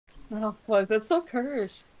Oh, fuck, that's so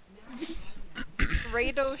cursed.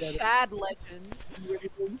 Rado Shad Legends.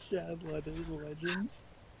 Rado Shad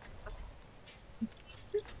Legends.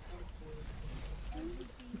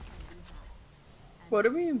 What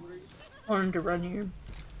are we wanting to run here?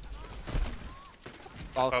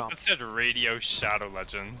 Oh, it said Radio Shadow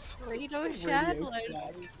Legends. Rado Shad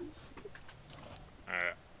Legends.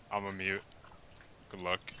 Alright, I'm a mute. Good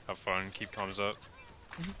luck, have fun, keep comms up.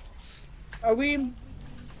 Are we?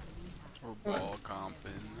 We're ball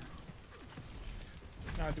comping.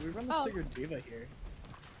 No, do we run the Sig or Diva here?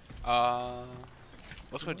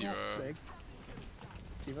 Let's go Diva. Sig.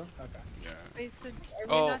 Diva? Okay. Yeah. Wait, so are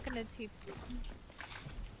we not gonna TP?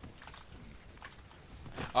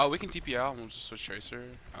 We can TP out and we'll just switch Tracer.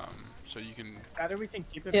 So you can. Either we can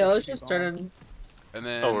keep it. Yeah, let's just start it. And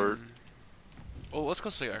then. Oh, let's go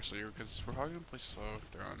Sig actually, because we're probably gonna play slow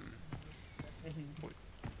if they're on.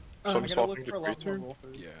 So I'm gonna look for a lot more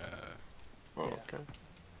roll-throughs. Yeah. Oh, okay.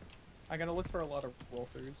 I gotta look for a lot of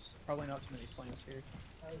roll-throughs. Probably not too many slams here.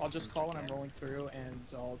 I'll just call when I'm rolling through, and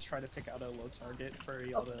I'll try to pick out a low target for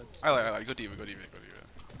y'all to. I like. Go Diva. Go Diva. Go Diva.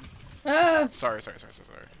 Ah! Sorry.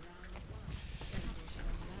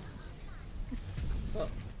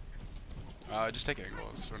 Just take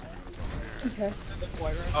angles. We're not gonna throw here.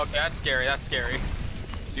 Okay. Oh, that's scary. That's scary.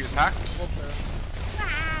 He was hacked.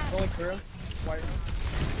 Rolling through. White.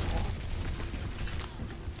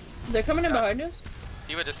 They're coming in behind us.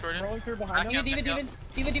 Diva discorded. Rolling through behind Diva, them.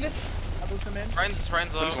 Diva. I moved him in. Ryan's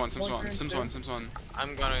low. Sims one.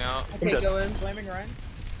 I'm going out. Okay, go in. Slamming Ryan.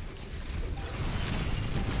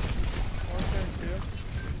 Rolling through two.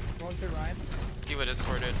 Rolling through Ryan. Diva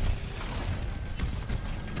discorded.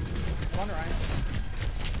 I'm on Ryan.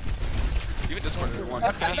 Diva discorded one.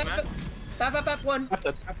 Back, one.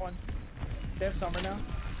 Tap one. They have Summer now.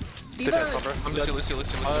 Diva. I'm Lucio.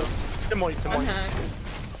 I'm hacked.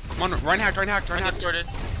 Come on, Ryan hacked. Ryan discorded.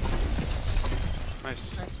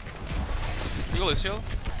 Nice. You go Lucio.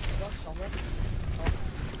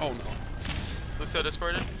 Oh no. Lucio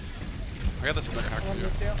discorded. I got this better hack too.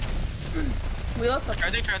 We lost the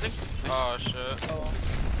Transing. Nice. Oh shit.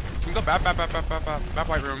 You can go back white room. Back,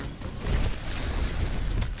 right room.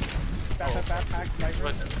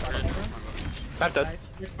 Back dead.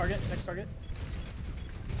 Nice. Next target.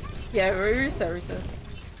 Yeah, reset. Reset,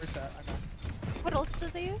 okay. What else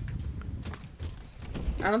did they use?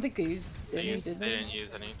 I don't think they used. They didn't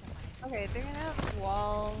use any. Okay, they're gonna have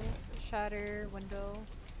wall, shatter, window.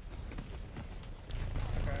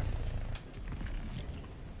 Okay.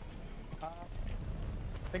 I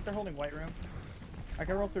think they're holding white room. I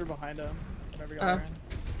can roll through behind them. Whatever y'all are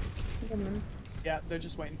in. Yeah, they're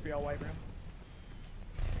just waiting for y'all white room.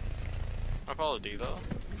 I follow D though.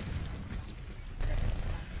 Okay.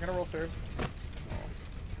 I'm gonna roll through.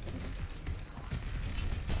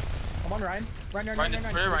 I'm on Ryan. Ryan.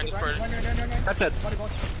 Ryan discorded. That's it.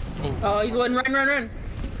 Oh, he's one. Run.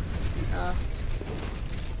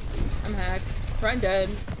 I'm hacked. Ryan dead.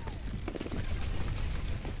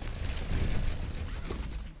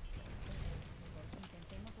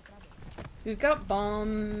 We've got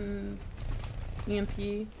bomb, EMP.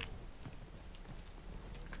 They're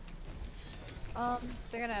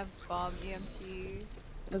gonna have bomb, EMP,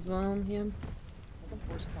 as well. Yeah.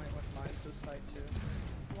 Force point with mines this fight too.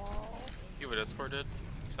 wall. Diva discorded.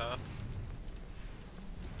 So.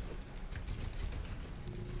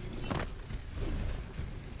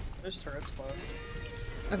 There's turrets close.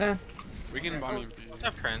 Okay. We can bomb EMP. I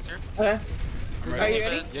have trans here. Okay. I'm Are you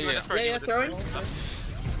ready? Yeah. Throwing.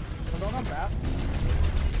 I'm going on bat.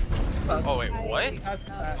 Oh wait, what? That's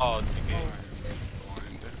bad. Oh, TP.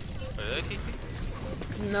 Wait, did they TP?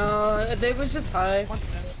 No, it was just high.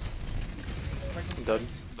 I'm done.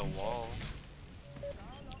 The wall.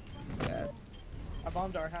 Yeah. I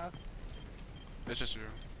bombed our half. It's just you.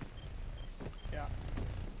 Yeah.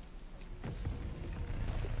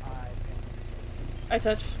 I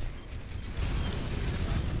touched.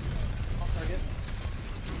 Off target.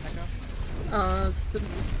 Echo.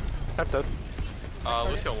 I'm dead.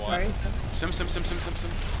 Lucio won. Sorry. Sim.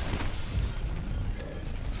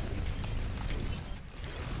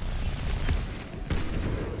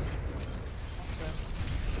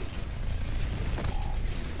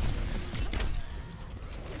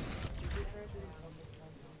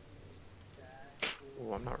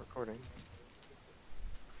 Oh, I'm not recording.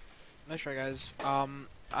 Nice try, guys.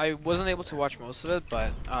 I wasn't able to watch most of it,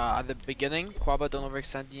 but at the beginning, Quaba, don't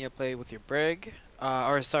overextend. You need to play with your Brig,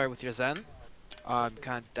 with your Zen.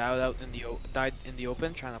 Kind of died in the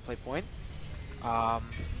open, trying to play point.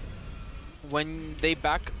 When they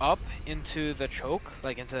back up into the choke,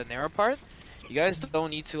 like into the narrow part, you guys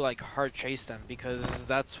don't need to like hard chase them because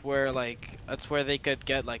that's where they could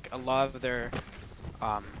get like a lot of their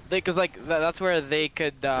that's where they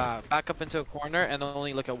could back up into a corner and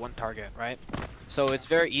only look at one target, right? So it's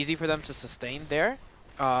very easy for them to sustain there,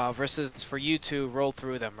 versus for you to roll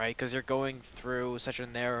through them, right? Because you're going through such a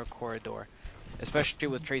narrow corridor, especially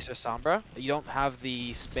with Tracer Sombra. You don't have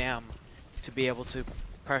the spam to be able to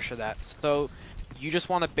pressure that. So you just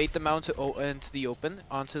want to bait them out into the open,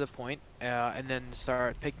 onto the point, and then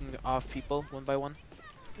start picking off people one by one.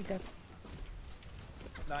 Okay.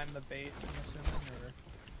 I'm the bait, I'm assuming,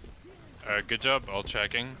 or... Good job ult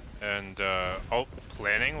checking, and ult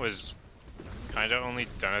planning was kind of only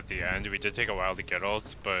done at the end. We did take a while to get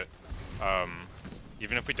ults, but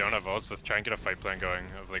even if we don't have ults, let's try and get a fight plan going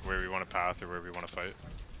of like where we want to path or where we want to fight.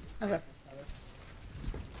 Okay.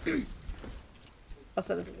 I'll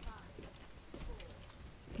set it.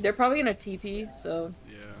 They're probably gonna TP, so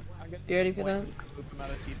Yeah. you ready for that? Move them out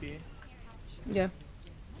of TP. Yeah.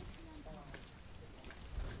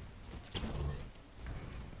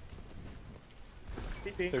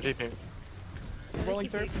 TP. They're TP. Rolling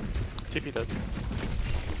through. TP dead.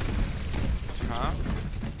 Huh?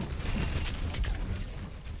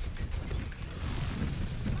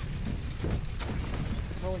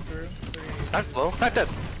 Rolling through. 3. I'm slow. I'm dead.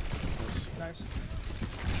 Nice.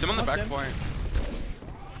 Sim on the back Sim. point.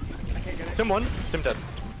 I can't get it. Sim 1. Sim dead.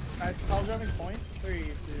 Nice. Call driving point. 3, 2,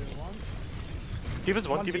 1. Diva's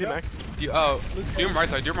 1. Diva 1-0. Mac. Do him right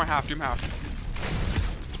side. Do him half. Do him half.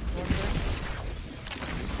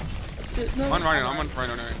 No. I'm on Ryan. I'm on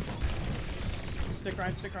Ryan. Stick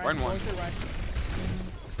Ryan, stick Ryan. Ryan one. Rolling through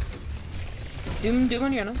Ryan. Doom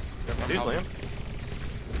on Yana. He's lamb.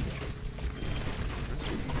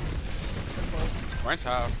 Ryan's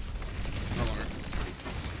half. No longer.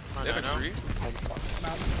 Oh, They have no, a no. 3. I'm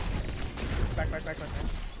out. Back.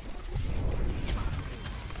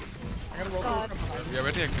 I gotta roll God. through from behind. Yeah, we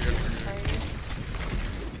have to take a 3. Sorry.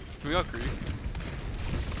 Can we got 3?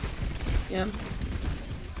 Yeah.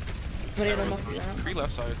 What do you know? 3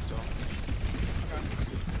 left side still.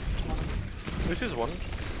 Lucy's 1.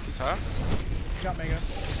 He's half. You got Mega.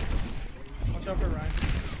 Watch out for Ryan.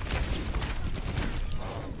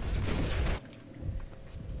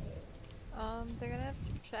 They're gonna have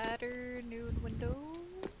shatter, nude window.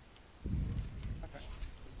 Okay.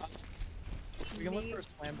 We can look for a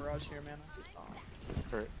slam barrage here, man.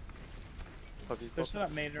 Alright. They're set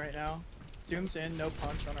up main right now. Doom's in, no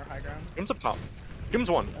punch on our high ground. Doom's up top. Doom's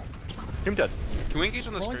 1. Doom dead. Can we engage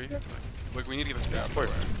on this Rolling tree? Like, we need to get this grab. Where?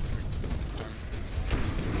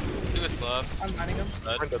 Two is left. I'm mining him.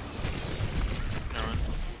 Dead. Ryan dead. No one.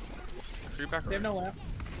 3 back. They have no lamp.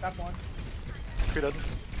 Tap 1. 3 dead.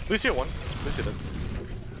 Lucia 1. Lucia dead.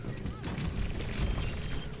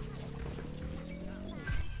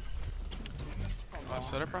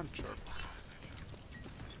 Set up around short.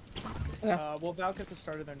 Yeah. We'll Valk at the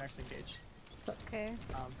start of their next engage. Okay.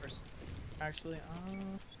 First. Actually,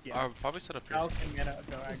 yeah. Probably set up here. Valk and Mana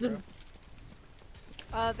go Is it-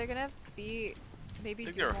 aggro. They're gonna have B. Maybe I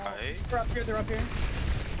think Doom you're wall. high. They're up here.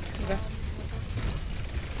 Okay.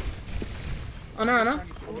 Oh no, no.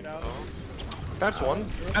 Pull it out. Oh. That's 1.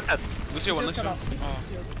 I'm dead. Lucio 1, Lucio's Lucio. cut off.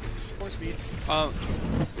 4 speed.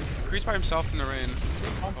 Creed's by himself in the rain.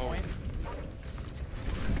 On point.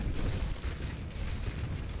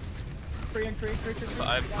 Free. So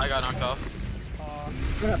I got knocked off.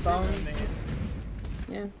 We're not following. Nade.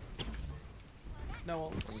 Yeah.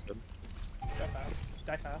 No ults. I'm dead.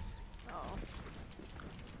 Die fast. Oh.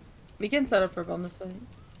 We can set up for bomb this way.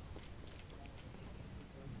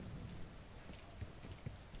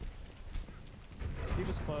 He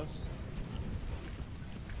was close.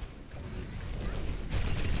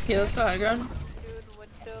 Okay, let's go high ground. Nude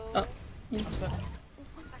window. Oh. Yeah. I'm set.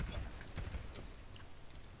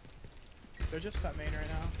 They're just set main right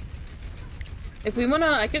now. If we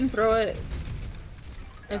wanna, I can throw it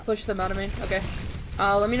and push them out of main. Okay.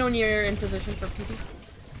 Let me know when you're in position for PT.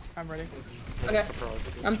 I'm ready. Okay.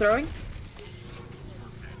 I'm throwing.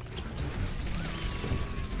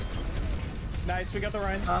 Nice, we got the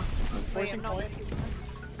Ryan. Wait, I'm Forcing not point. with you.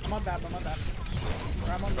 I'm on that.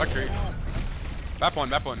 Or I'm on Back this three. right now.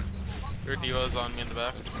 Map 1. Your Diva's on me in the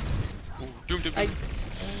back. Doom.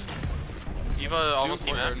 Diva almost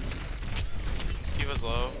Doom, team Diva's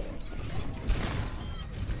low.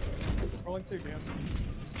 Rolling through Doom.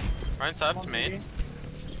 Ryan's up to main.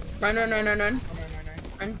 Run. Run. Run.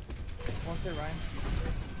 Rolling through Ryan.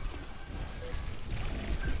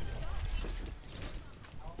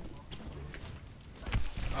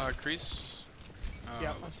 Crease.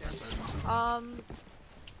 Yeah, Left I'm side.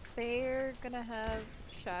 They're gonna have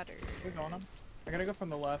shatter. We're going him. I gotta go from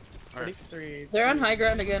the left. Alright. 33. They're on high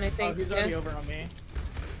ground again, I Oh, think. he's already over on me.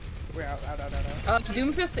 We're out.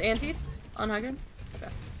 Doomfist anti on high ground.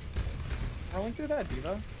 Okay. Rolling through that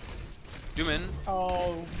diva. Zoom in.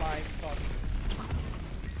 Oh my fuck.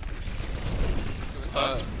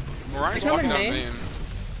 Marion's They're walking down coming main.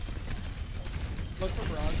 Look for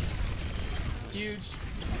Barrage. Huge.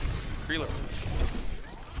 Reload.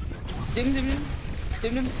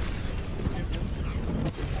 Doom.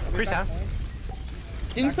 Crease half.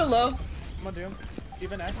 Doom's so low. I'm on Doom.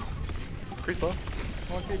 Diva next. Crease low.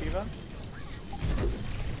 Going through Diva.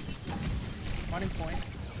 Mining point.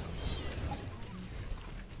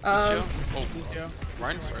 Who's Who's Joe?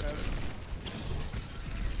 Ryan starts it.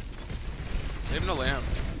 They have no lamp.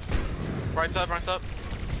 Right side, right side.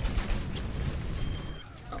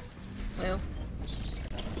 Well.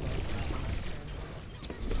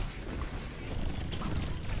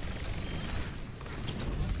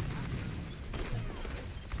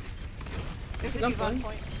 There's He's a on diva on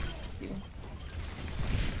point. point.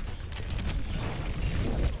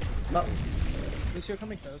 No. Lucio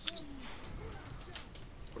coming toast.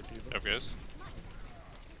 Up guys.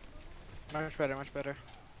 Much better, much better.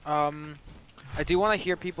 I do want to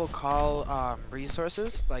hear people call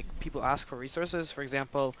resources, like people ask for resources. For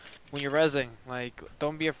example, when you're rezzing, like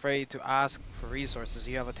don't be afraid to ask for resources.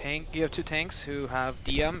 You have a tank, you have 2 tanks who have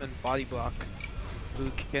DM and body block,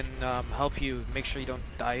 who can help you make sure you don't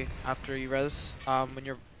die after you res. When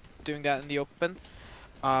you're doing that in the open,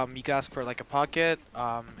 you can ask for like a pocket,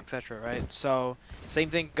 etc. Right? So same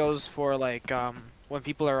thing goes for like when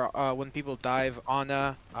people are when people dive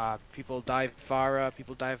Ana, people dive Vara,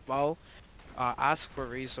 people dive Bal. Ask for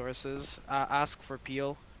resources, ask for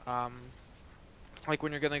peel, like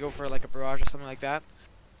when you're gonna go for like a barrage or something like that.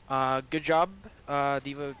 Good job,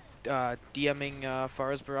 Diva, DMing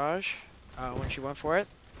Farah's barrage when she went for it.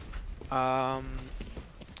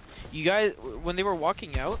 You guys, when they were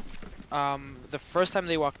walking out, the first time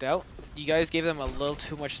they walked out, you guys gave them a little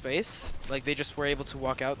too much space. Like they just were able to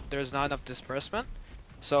walk out. There's not enough disbursement.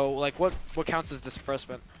 So like what counts as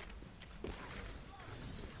disbursement?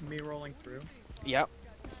 Me rolling through. Yep.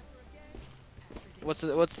 What's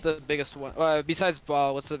the biggest one? Besides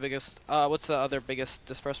ball, what's the biggest? What's the other biggest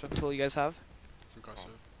disbursement tool you guys have? Concussive.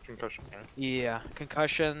 Concussion. Right? Yeah,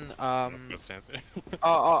 concussion. That's the answer.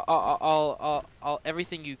 All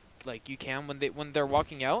everything you can when they're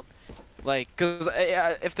walking out, like, cause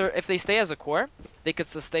if they stay as a core, they could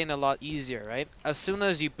sustain a lot easier, right? As soon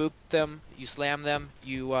as you boop them, you slam them,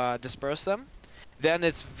 you disperse them, then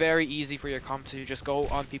it's very easy for your comp to just go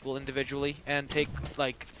on people individually and take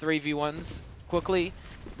like 3v1s quickly,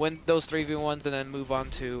 win those 3v1s, and then move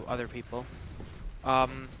on to other people.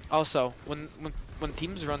 Also, when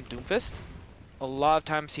teams run Doomfist, a lot of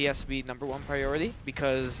times he has to be #1 priority,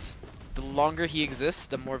 because the longer he exists,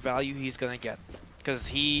 the more value he's gonna get. Because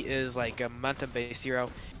he is like a momentum-based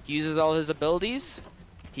hero. He uses all his abilities,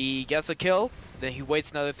 he gets a kill, then he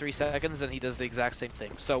waits another 3 seconds, and he does the exact same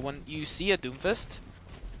thing. So when you see a Doomfist,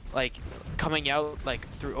 like, coming out, like,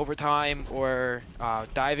 through overtime or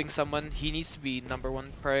diving someone, he needs to be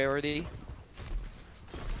 #1 priority.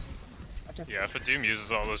 Yeah, if a Doom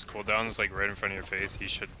uses all those cooldowns like right in front of your face, he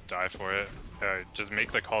should die for it. Just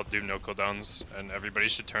make the call Doom no cooldowns, and everybody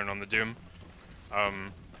should turn on the Doom.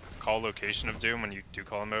 Call location of Doom when you do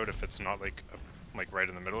call him out if it's not like right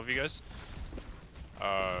in the middle of you guys.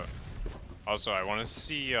 Also, I want to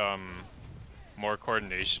see more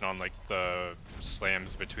coordination on like the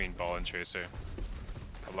slams between Ball and Tracer.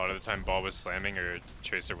 A lot of the time Ball was slamming or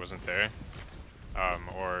Tracer wasn't there,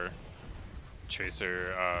 or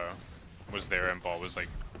Tracer was there and Ball was like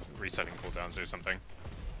resetting cooldowns or something.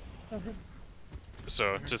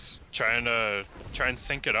 So just try and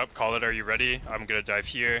sync it up. Call it, are you ready? I'm gonna dive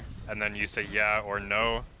here, and then you say yeah or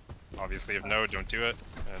no. Obviously, if no, don't do it.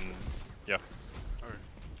 And yeah.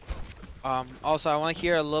 Also, I want to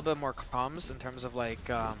hear a little bit more comms in terms of like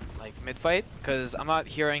mid fight, because I'm not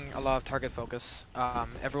hearing a lot of target focus.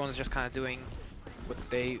 Everyone's just kind of doing what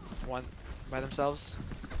they want by themselves.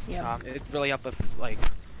 Yeah. It really helps if like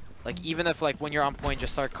even if like when you're on point,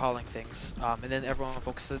 just start calling things, and then everyone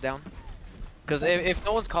focuses down. Because if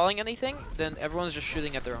no one's calling anything, then everyone's just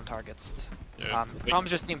shooting at their own targets. Yeah. Comms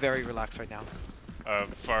just seem very relaxed right now.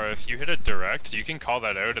 If you hit a direct, you can call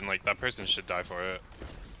that out, and like that person should die for it.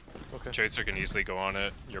 Okay. Tracer can easily go on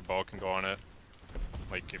it. Your Ball can go on it.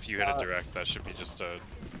 Like if you hit a direct, that should be just a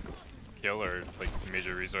kill or like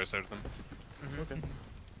major resource out of them. Okay.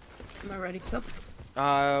 Am I ready? Up.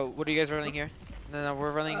 What are you guys running here? No,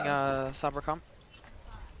 we're running Sabra comp.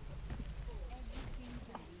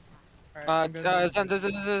 Alright,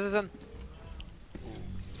 Zen.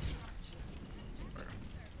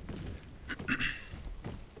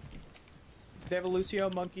 They have a Lucio,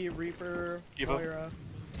 Monkey, Reaper, Eva. Moira.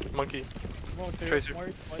 Monkey. Come on, Tracer.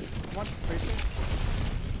 Moira, what? Watch Tracer.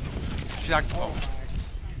 She's active. Oh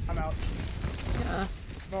my. I'm out. Yeah.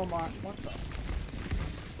 No, my. What the?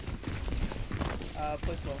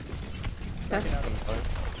 Play slow. Okay. Break it out.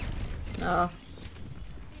 No. Alright.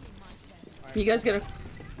 You guys gotta.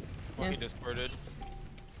 Monkey Yeah. discorded.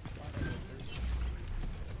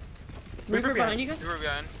 Reaper behind you guys? Reaper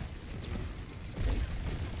behind.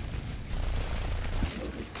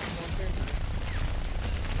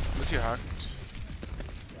 What's your hacked?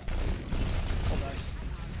 Hold on.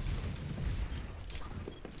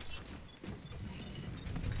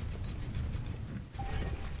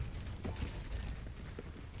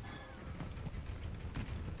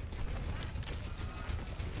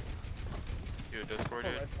 You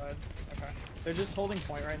discorded. Right side. Okay. They're just holding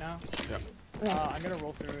point right now. Yeah. I'm gonna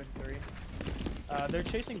roll through in 3. They're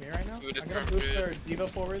chasing me right now. You would just I'm gonna turn move through. their diva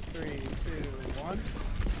forward. 3, 2, 1.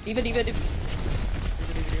 Diva. Diva, diva, diva.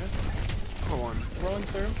 Go on. Rolling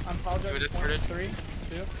through. I'm apologizing. You would just Point. turn it. 3,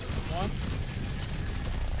 2, 1.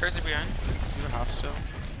 Cursor behind. You have half still.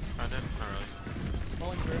 Found it. Not really.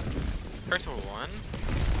 Rolling through. Cursor 1.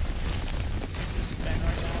 Spin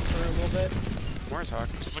right now for a little bit. More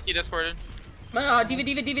attacked. Monkey discorded.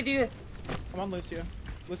 Diva. Come on, Lucio.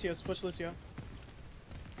 Lucio, push Lucio.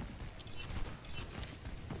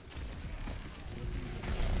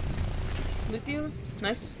 Lucio,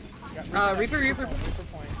 nice. Got Reaper. Reaper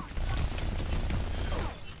point.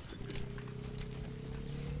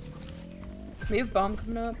 We have bomb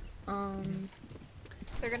coming up.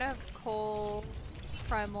 They're gonna have coal,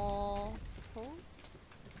 primal,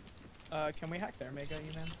 pulse. Can we hack their mega,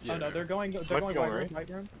 you man? Yeah. Oh no, they're going Might white be going room, right. white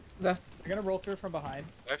room. Okay. I'm gonna roll through from behind.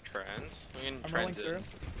 I have trends. We can I'm rolling trends in. through.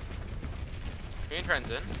 We can trends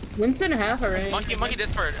in. Winston half already. Monkey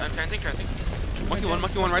discord. I'm transing. Monkey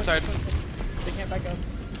one, right side. They can't back up.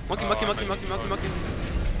 Monkey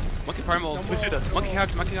primal. No more Lucio dead. Monkey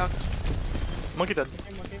hacked. Monkey dead. Monkey.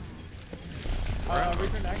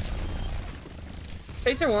 Reaper next.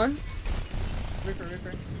 Tracer 1. Reaper.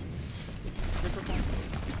 Reaper point.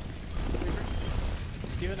 Reaper.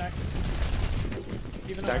 Diva next.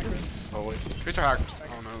 Diva Stagger? next. Oh wait. Tracer hacked.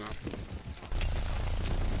 Oh no.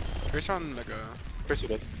 Tracer on mega. Tracer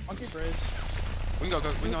dead. Monkey bridge. We can go.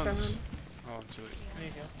 We can go. Okay. Oh, too late. There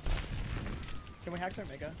you go. Can we hack their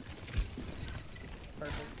mega?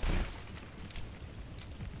 Perfect.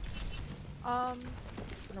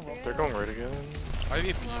 They're going right again. I have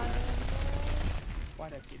EMP. Why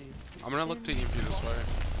did I PD? I'm gonna look to EMP this way.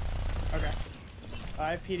 Okay. I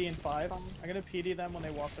have PD in 5. I'm gonna PD them when they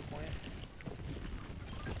walk the point.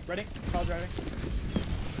 Ready? Call driving.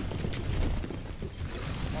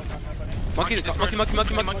 Oh, no, nobody. Monkey.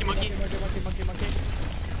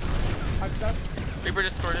 Hug stuff. Reaper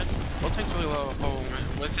discorded. Both tanks really low. Oh,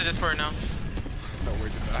 Let's hit discord now. no, where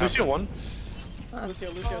did that Lucio happen? 1. Lucio.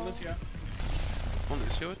 Oh,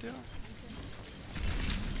 Lucio with you?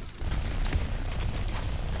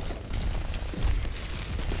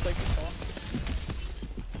 Play control.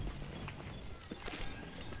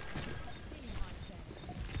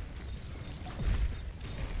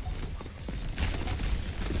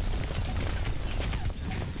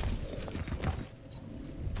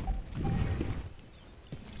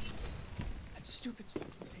 That stupid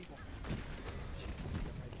fucking table.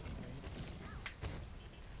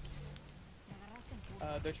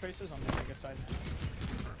 Their tracers on the mega side now.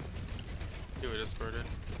 You were discorded.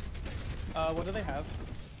 What do they have?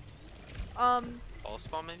 Ball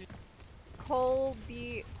spawn maybe? Coal,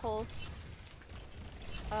 beat, pulse.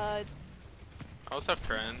 I also have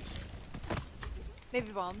trends.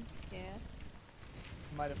 Maybe bomb. Yeah.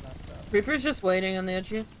 Might have messed up. Reaper's just waiting on the edge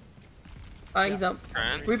here. He's up.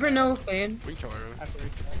 Trends. Reaper no fade. We can kill her. I have to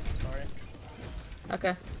reset. I'm sorry.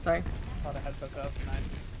 Okay, sorry. Thought I had hooked up and I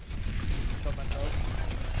killed myself.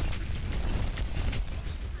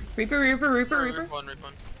 Reaper. Reaper 1.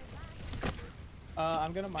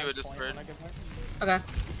 I'm gonna minus just point spread. when I get back. Okay.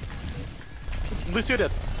 Lucio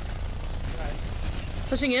dead. Nice.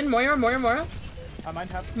 Pushing in. Moira. I might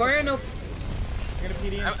have. Moira no. I'm gonna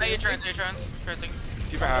PD in. I get trends. Transing.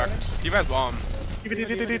 Diva hacked. Diva has bomb. Diva.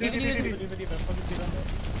 Focus Diva.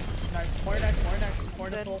 Nice. More next. More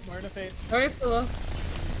to Good. full. More to fade. Moira's still low.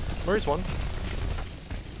 Murray's 1.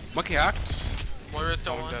 Monkey hacked. Moira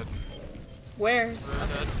still Oh, one. dead. Where? Moira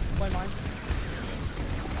dead. Play mines.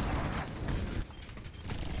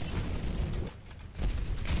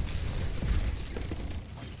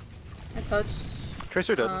 I touched.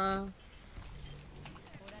 Tracer dead.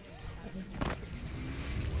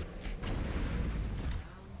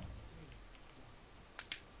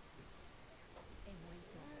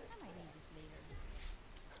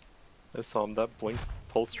 I saw him. That blink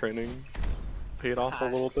pulse training paid off a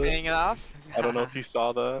little bit. Paying it off? I don't know if you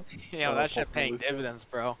saw that. Yeah, that shit Pulse paying Lucio. dividends,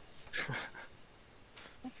 bro.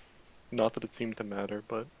 Not that it seemed to matter,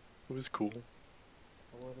 but it was cool.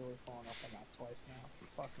 I've literally fallen off the map twice now.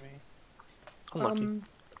 Fuck me. Unlucky.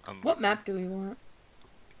 What map do we want?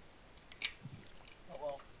 Oh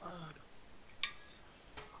well.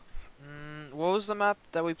 What was the map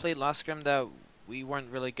that we played last Scrim that we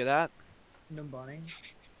weren't really good at? Numbani.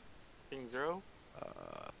 King Zero?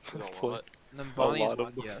 It's a like- lot. Numbani lot is of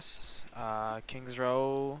one, them. yes. Kings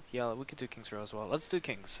Row. Yeah, we could do Kings Row as well. Let's do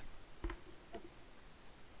Kings.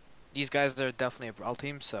 These guys are definitely a brawl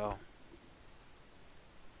team, so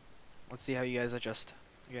let's see how you guys adjust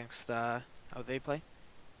against how they play.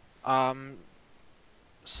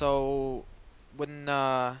 So when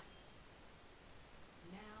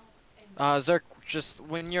Zerk, just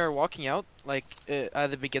when you're walking out, like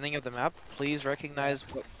at the beginning of the map, please recognize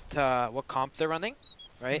what comp they're running,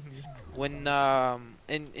 right? When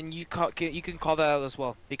and you can call that out as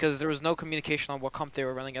well, because there was no communication on what comp they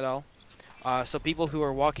were running at all. So people who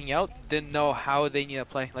were walking out didn't know how they need to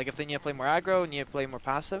play. Like if they need to play more aggro, need to play more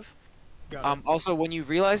passive. Also, when you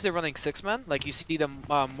realize they're running 6-man, like you see the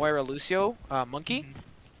Moira Lucio monkey,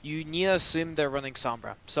 you need to assume they're running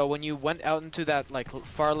Sombra. So when you went out into that like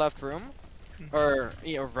far left room, or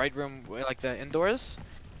right room, like the indoors,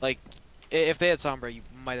 like if they had Sombra, you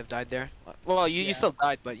might have died there. Well, you still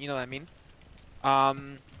died, but you know what I mean.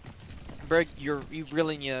 Brig, you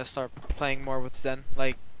really need to start playing more with Zen.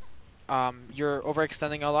 Like you're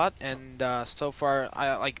overextending a lot, and so far,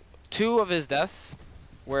 like 2 of his deaths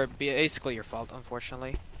were basically your fault,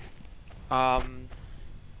 unfortunately.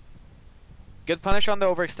 Good punish on the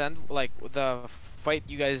overextend, like the fight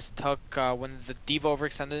you guys took when the diva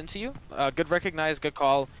overextended into you. Good recognize, good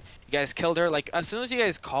call. You guys killed her. Like as soon as you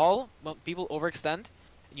guys call, when people overextend,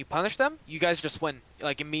 and you punish them, you guys just win,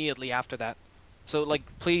 like immediately after that. So like,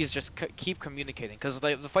 please just keep communicating, because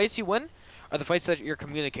the fights you win are the fights that you're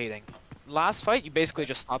communicating. Last fight, you basically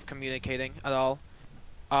just stopped communicating at all.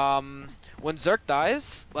 When Zerk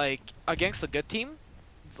dies, like against a good team,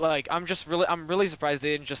 like I'm really surprised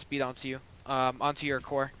they didn't just speed onto you, onto your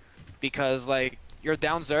core, because like you're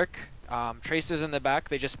down Zerk, Tracer's in the back,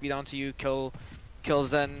 they just speed onto you, kill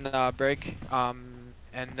Zen, Brig,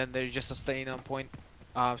 and then they just sustain on point.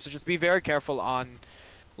 So just be very careful on,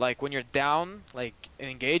 like when you're down, like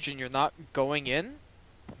engage and you're not going in,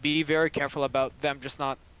 be very careful about them just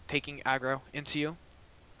not taking aggro into you.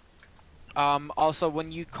 Also,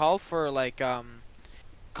 when you call for like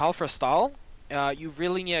call for stall, you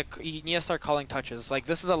really need to start calling touches. Like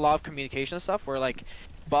this is a lot of communication stuff where like,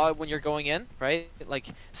 but when you're going in, right? Like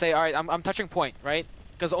say, all right, I'm touching point, right?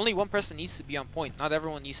 Because only one person needs to be on point. Not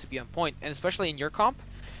everyone needs to be on point, and especially in your comp,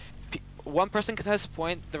 one person can test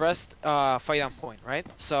point, the rest fight on point, right?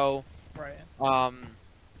 So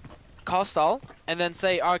call stall, and then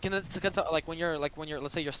say, like when you're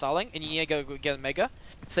let's say you're stalling and you need to go get a mega.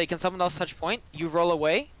 Say, can someone else touch point? You roll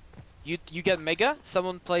away, you get mega.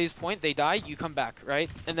 Someone plays point, they die. You come back, right?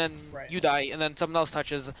 And then you die, and then someone else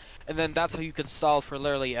touches, and then that's how you can stall for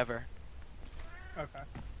literally ever. Okay.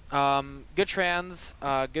 Good trans,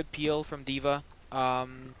 good peel from Diva.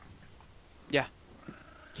 Yeah,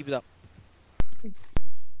 keep it up.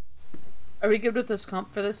 Are we good with this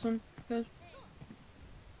comp for this one, guys?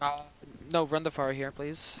 No, run the far here,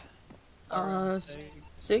 please.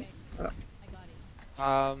 See?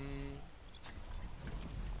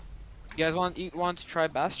 You guys want to try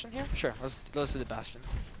Bastion here? Sure, let's do the Bastion.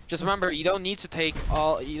 Just remember, you don't need to take take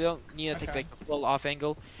like a full off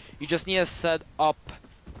angle. You just need to set up,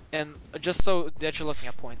 and just so that you're looking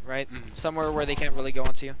at point, right? Somewhere where they can't really go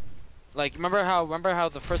onto you. Like remember how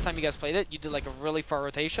the first time you guys played it, you did like a really far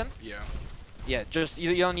rotation. Yeah. Yeah, just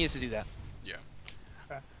you don't need to do that. Yeah.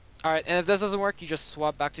 Okay. All right, and if this doesn't work, you just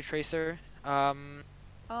swap back to Tracer.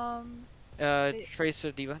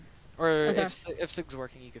 Tracer Diva, or if Sig's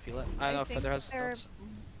working, you can feel it. I don't know if Feather has stones.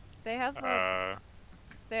 They have a.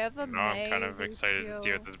 They have a no, I'm kind of excited to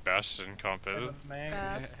see what this Bastion comp is.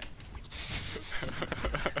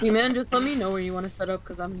 Hey man, just let me know where you want to set up,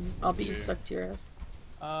 cause I'll be stuck to your ass.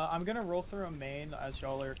 I'm gonna roll through a main as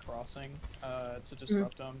y'all are crossing to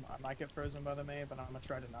disrupt them. I might get frozen by the main, but I'm gonna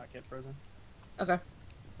try to not get frozen. Okay.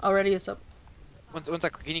 Already it's up. One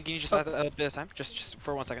sec. Can you just add a bit of time? Just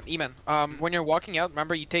for 1 second. Eman, when you're walking out,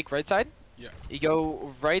 remember you take right side. Yeah. You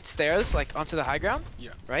go right stairs, like onto the high ground.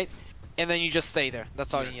 Yeah. Right. And then you just stay there.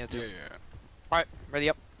 That's all you need to do. Yeah. All right. Ready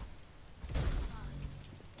up.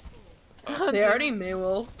 They already may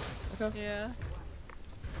will. Okay. Yeah.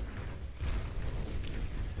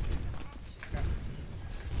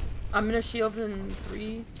 I'm gonna shield in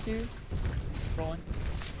 3, 2. Rolling.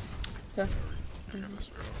 Okay. I got this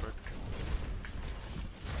real quick.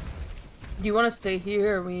 Do you want to stay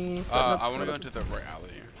here? Or we? I want to go into the right alley.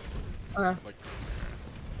 Okay. Like,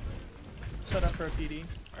 Set up for a PD.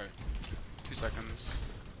 alright. 2 seconds.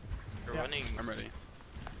 They're Yeah. running. I'm ready.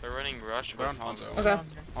 They're running rush. They're on with Hanzo. Okay.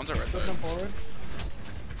 Hanzo right Flip side. them forward.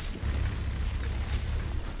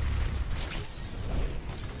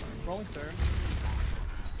 Rolling third.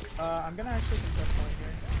 I'm gonna actually contest point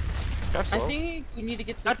here. Cap slow. I think we need to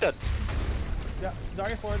get this. Not dead. Yeah,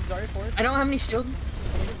 Zarya forward, Zarya forward. I don't have any shield. Look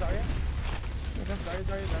at Zarya.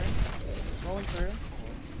 Zarya. Rolling through.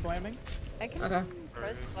 Slamming. I can Okay.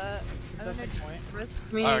 press, but I'm Contesting gonna point.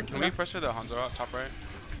 risk. Me. Can we pressure the Hanzo out top right?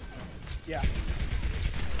 Yeah.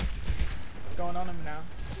 Going on him now.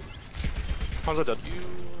 Hanzo dead.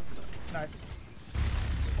 Nice.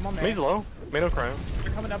 Come on, man. May's low. May no cryo.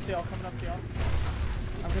 They're coming up to y'all, coming up to y'all.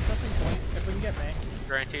 I'm contesting point. If we can get May.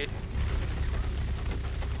 Guaranteed.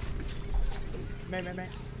 May.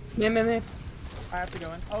 Me. I have to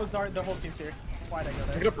go in. Oh, Zarya, the whole team's here. Why'd I go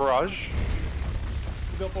Pick there? up barrage.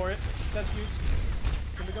 Go for it. That's huge.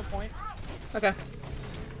 Can we go point? Okay.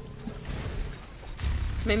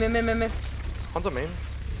 Me. Hanzo main.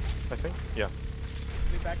 I think. Yeah.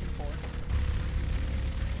 Be back and forth.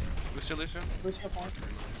 Lucio. Lucio point.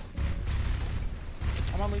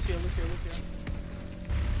 I'm on Lucio.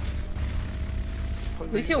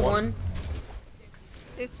 Lucio 1.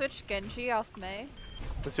 They switched Genji off May.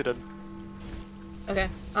 Lucio dead. Okay.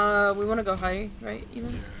 We want to go high, right?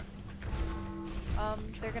 Even. Yeah.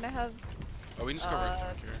 They're gonna have Oh, we can just go right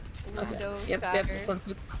back here. Ludo Yep. Shatter Sounds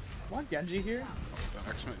good. Want Genji here? The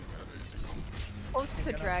X might be better. close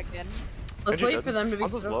to Dragon. Let's Genji wait dead. for them to be.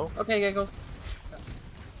 Hanzo's low. Okay, go.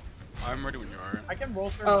 I'm ready when you are. I can roll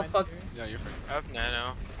through Oh, mines fuck. here. Yeah, you're fine. I have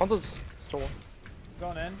nano. Hanzo's still one.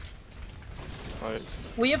 Going in. Nice.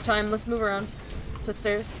 We have time. Let's move around to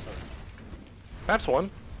stairs. Map's one.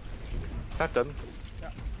 Map dead.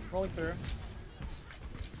 Yeah. Rolling through.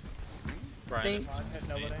 Brian. Hit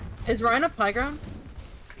nobody. Is Ryan up high ground?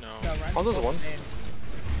 No. No, Ryan's Hanzo's close one. to main.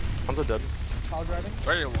 Hanzo dead. Power driving.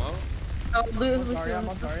 Sorry, low. Oh, I'm on Zarya, Lucio. I'm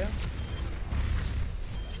on Zarya.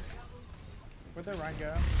 Where'd the Ryan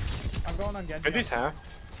go? I'm going on Genji. Genji's half.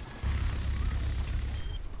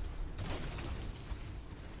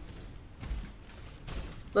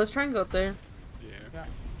 Let's try and go up there. Yeah.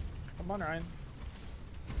 I'm on Ryan.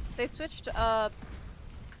 They switched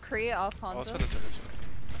Korea off Oh, let's Hanzo. go this way.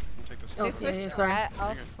 We'll take this Oh, They one. yeah, switched sorry. Rat You're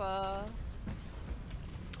off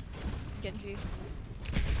Genji.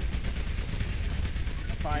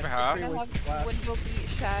 Fine. half. Three I ways have left. Window Beat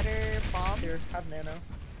Shatter Bomb. Here, have nano.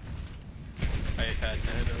 I had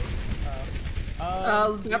nano.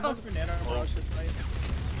 You grab have a- for nano and rush this night.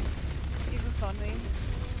 He was on me.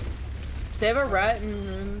 They have a rat in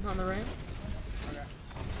room on the right.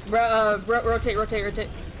 Okay. Rotate.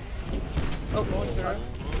 Oh, Rolling through.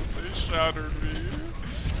 They shattered me.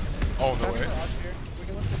 Oh, no way. Barrage here. We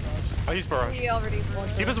can look for barrage. I use barrage. He already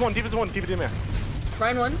Diva's one. Diva DMA.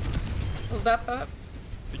 Ryan 1. Oh, that.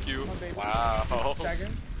 Thank you. Come on, baby. Wow. Dagger.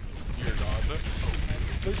 You're god.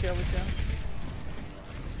 Nice. Lucio.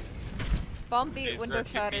 Bomb Beat Is Window there a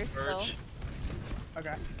Shatter TP still. charge?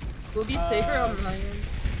 Okay. We'll be safer on my end.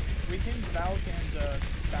 We can Valk and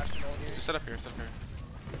Bastion roll here. Just set up here.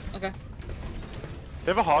 Okay.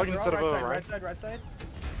 They have a hog We're instead on of a right side, right side.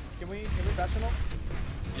 Can we Bastion roll?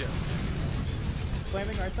 Yeah.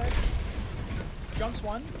 Slamming right side. Jumps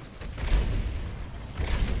one.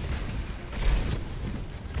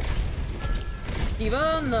 Diva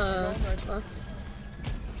on the. Going right.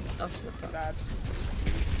 Oh, she's up top. That's.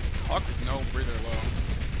 Hawk with no breather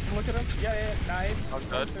low. Look at him. Yeah. Nice. Hog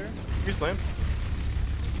Going dead. through. You slam.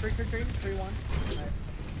 3-1. Nice.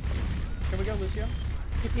 Can we go Lucio?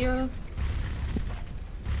 Lucio.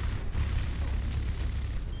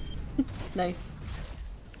 Nice.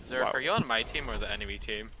 Zerk, Wow. are you on my team or the enemy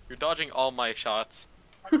team? You're dodging all my shots.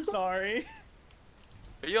 I'm sorry.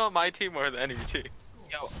 Are you on my team or the enemy team?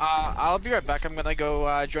 Yo, I'll be right back. I'm gonna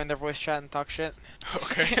go join their voice chat and talk shit.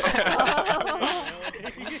 Okay.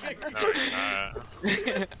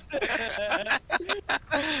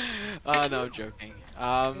 No, I'm joking.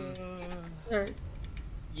 Alright.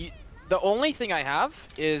 The only thing I have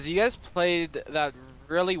is you guys played that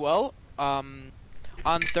really well. On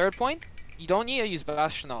third point, you don't need to use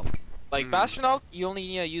Bastion ult. Like Bastion ult, you only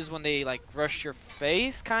need to use when they like rush your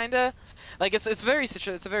face, kinda. Like it's a very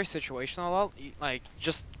situational ult. Like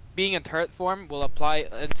just being in turret form will apply,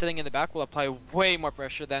 and sitting in the back will apply way more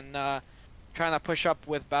pressure than trying to push up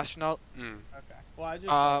with Bastion ult. Okay. Well, I just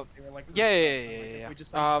Uh, they were like yeah. If we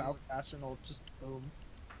just like Valk Bastion will just boom.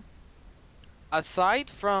 aside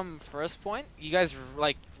from first point, you guys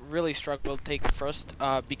like really struggled to take first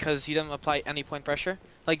because you didn't apply any point pressure.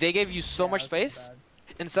 Like they gave you so much that's pretty space. bad.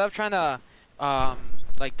 Instead of trying to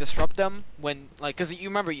like disrupt them when like, because you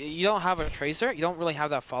remember you don't have a tracer, you don't really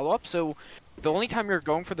have that follow-up, so the only time you're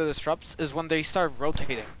going for the disrupts is when they start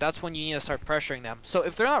rotating. That's when you need to start pressuring them. So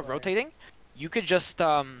if they're not Right. rotating, you could just sit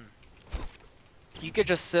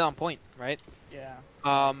on point, right? Yeah.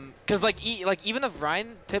 Cause like even if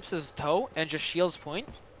Ryan tips his toe and just shields point,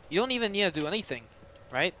 you don't even need to do anything,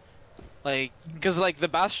 right? Like, cause like the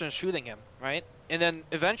Bastion's shooting him, right? And then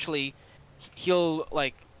eventually, he'll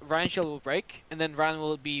like Ryan shield will break, and then Ryan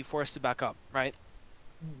will be forced to back up, right?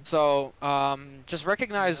 So just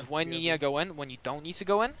recognize that's when pretty you need to go in, when you don't need to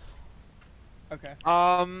go in. Okay.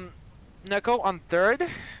 Neko on third,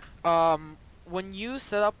 when you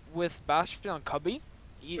set up with Bastion on Cubby,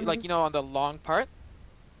 like on the long part,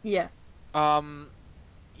 Yeah.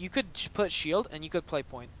 you could put shield and you could play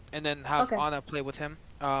point, and then have Okay. Ana play with him.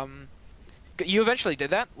 You eventually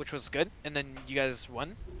did that, which was good, and then you guys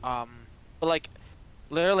won. But like,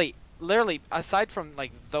 literally, aside from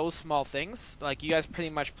like those small things, like you guys pretty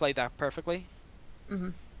much played that perfectly.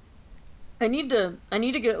 I need to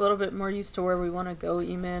get a little bit more used to where we want to go,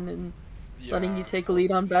 Eman, and letting you take a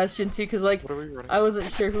lead on Bastion too, cause like What are we running? I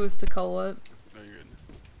wasn't sure who was to call what. No, you're good.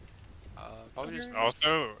 Probably just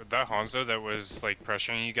Also, that Hanzo that was like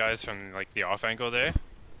pressuring you guys from like the off angle there,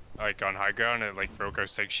 like on high ground, it like broke our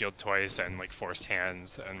sig shield twice and like forced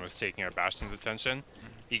hands and was taking our Bastion's attention.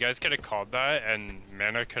 You guys could have called that, and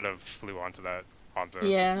Mana could have flew onto that Hanzo.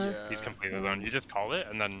 Yeah. He's completely alone. You just call it,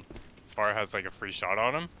 and then Farah has like a free shot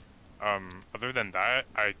on him. Other than that,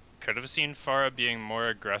 I could have seen Farah being more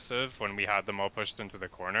aggressive when we had them all pushed into the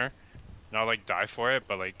corner. Not like die for it,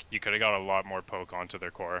 but like you could have got a lot more poke onto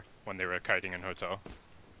their core when they were kiting in hotel.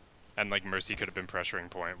 And like Mercy could have been pressuring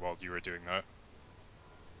point while you were doing that.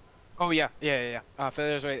 Oh yeah.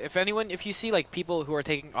 Feather's right. If you see like people who are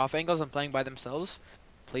taking off angles and playing by themselves,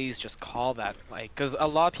 please just call that, like, because a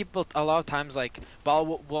lot of times like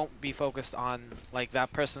ball won't be focused on like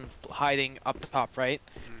that person hiding up top, right,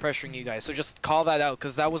 pressuring you guys. So just call that out,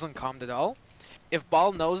 because that wasn't calmed at all. If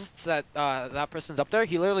ball knows that that person's up there,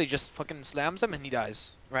 he literally just fucking slams him and he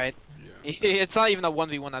dies, right? Yeah. It's not even a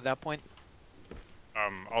 1v1 at that point.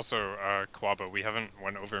 Also, Quaba, we haven't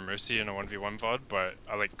went over Mercy in a 1v1 VOD, but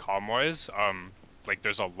like calm-wise, like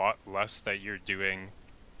there's a lot less that you're doing,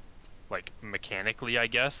 like mechanically, I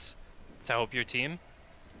guess, to help your team,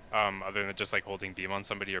 other than just like holding beam on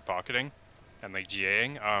somebody or pocketing, and like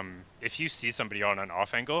GAing. If you see somebody on an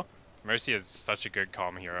off angle, Mercy is such a good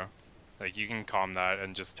calm hero. Like you can calm that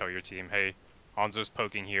and just tell your team, hey, Hanzo's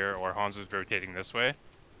poking here or Hanzo's rotating this way.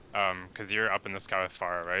 Because you're up in the sky with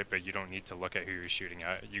Farah, right? But you don't need to look at who you're shooting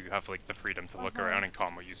at. You have like the freedom to look around and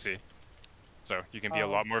calm what you see. So you can be a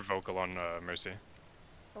lot more vocal on Mercy.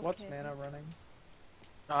 What's Mana running?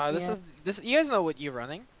 This you guys know what you're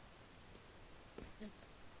running?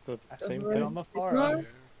 The I same put thing? on the Farah.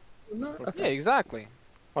 Yeah, exactly.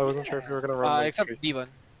 I wasn't sure if you were gonna run like Except Tracer Diva.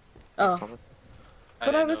 Oh, Summit. I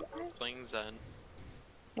But I didn't know was- if I was playing Zen.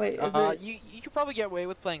 wait, is it? You could probably get away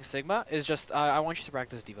with playing Sigma. It's just I want you to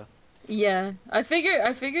practice Diva. Yeah, I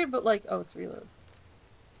figured, but like, oh, it's reload.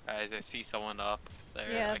 I see someone up there.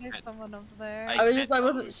 Yeah, I there's can't- someone over there. I I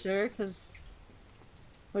wasn't sure because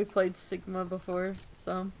we played Sigma before,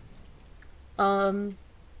 so. I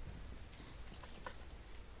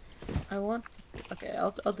want. Okay,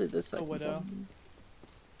 I'll do this. So I A can widow. go.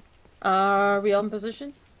 Are we all in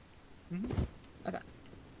position? Mhm. Okay.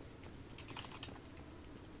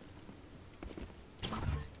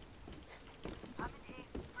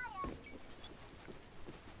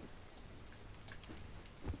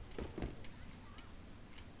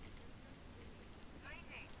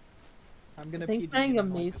 I'm gonna Things PD playing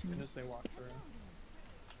them all amazing. as soon as they walk through.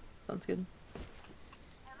 Sounds good.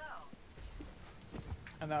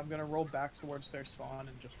 And then I'm gonna roll back towards their spawn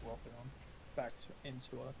and just roll through them back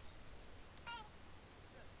into us.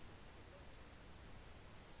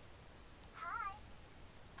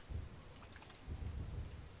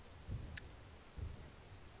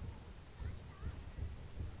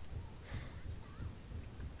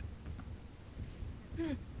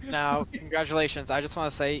 Now, congratulations. I just want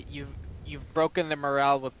to say you've broken the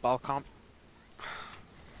morale with ball comp.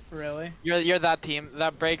 Really? You're that team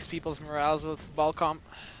that breaks people's morales with ball comp.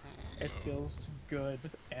 It feels good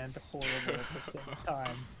and horrible at the same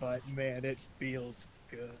time, but man, it feels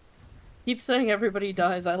good. Keep saying everybody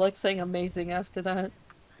dies. I like saying amazing after that.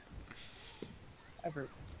 Ever.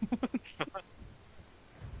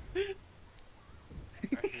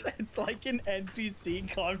 It's like an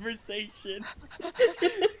NPC conversation.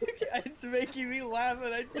 It's making me laugh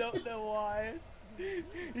and I don't know why.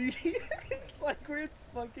 It's like we're in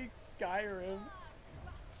fucking Skyrim.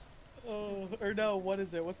 Oh, or no, what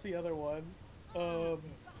is it? What's the other one? You're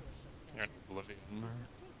in Oblivion.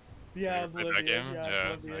 Yeah, You ever played that Oblivion. game? Yeah,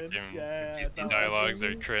 That Oblivion. game. Yeah, These that dialogues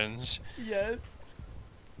one. are cringe. Yes.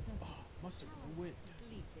 Oh, must have ruined.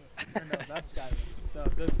 Or no, that's Skyrim. No,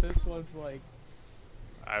 this one's like.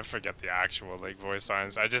 I forget the actual like voice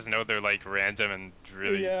lines. I just know they're like random and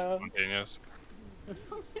really spontaneous.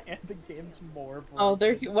 And the game's more. Oh,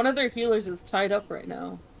 one of their healers is tied up right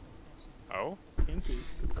now. Oh. Kinky.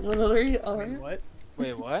 One of their Wait, what?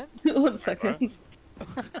 Wait, what? 1 second.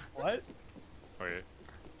 What? Wait.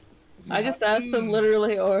 I just asked him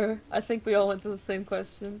literally, or I think we all went to the same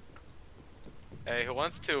question. Hey, who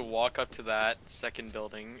wants to walk up to that second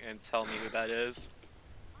building and tell me who that is?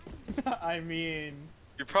 I mean.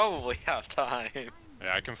 You probably have time.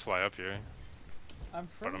 Yeah, I can fly up here, I'm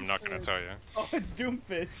but I'm not gonna tell you. Oh, it's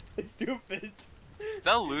Doomfist. It's Doomfist. Is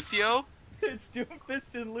that Lucio? It's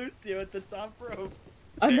Doomfist and Lucio at the top ropes.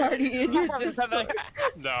 I'm already in your Discord.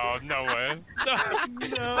 No, no way.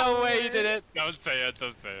 No way you did it. Don't say it.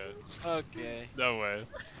 Don't say it. Okay. No way.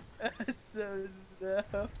 So no.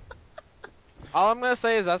 All I'm gonna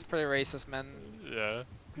say is that's pretty racist, man. Yeah.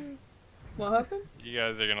 What happened? You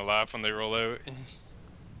guys are gonna laugh when they roll out.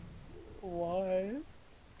 Why?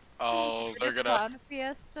 Oh, they're gonna. Clown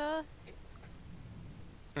Fiesta.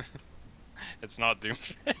 It's not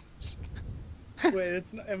Doomfist. Wait,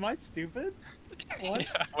 it's not, am I stupid? What?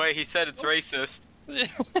 Yeah. Wait, he said it's racist.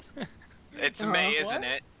 It's May, What? isn't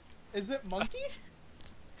it? Is it Monkey?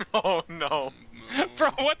 Oh no. Bro,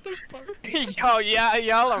 what the fuck? Yo, yeah,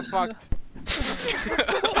 y'all are fucked.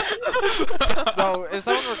 Bro, is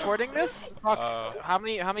someone recording this? Fuck. How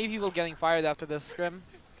many people getting fired after this scrim?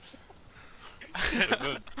 Is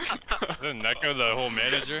it Neko, the whole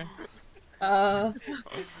manager?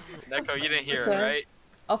 Neko, you didn't hear Okay. it, right?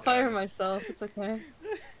 I'll fire myself. It's okay.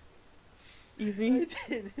 Easy.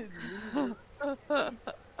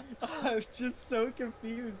 I'm just so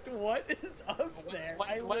confused. What is up there?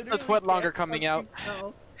 I The literally twit longer can't coming out. fucking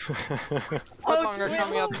tell. Twit longer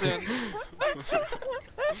coming out soon.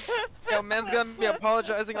 Yo, man's gonna be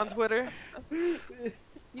apologizing on Twitter.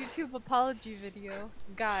 YouTube apology video.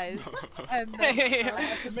 Guys, I'm I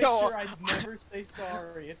have to make Yo. sure I never say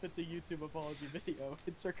sorry if it's a YouTube apology video.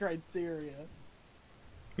 It's a criteria.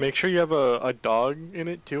 Make sure you have a dog in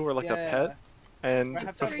it too, or like a pet. And I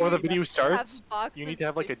have to- before the video Have starts, a box you of need to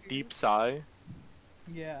have like a deep stickers. sigh.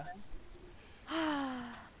 Yeah.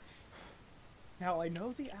 Now I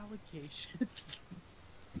know the allegations.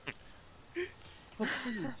 But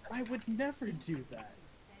please, I would never do that.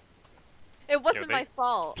 It wasn't they- my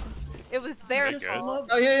fault. It was their Good. fault.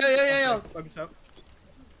 Oh yeah. Focus up.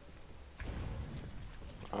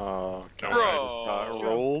 Oh, God, Bro. I just got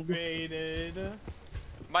rolled. Rated.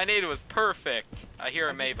 My nade was perfect. I hear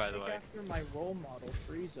a May, by the way. After my role model,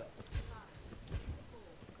 Frieza.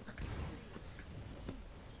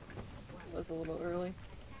 It was a little early.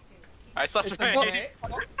 I saw It's May. okay.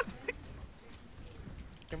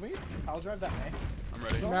 Can we? I'll drive that May. I'm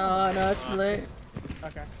ready. No, it's too late.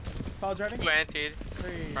 Okay. Foul driving. Who antied?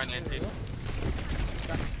 3, Front 2, antied.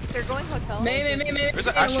 They're going hotel. May. There's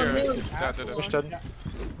an May Ash alone, here. May Dead. Push dead.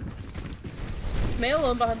 May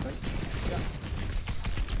alone behind her.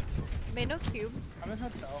 May no cube. I'm in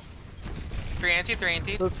hotel. 3 antied, 3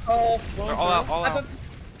 antied. Oh, They're all out, all out.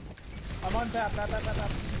 I'm on bat.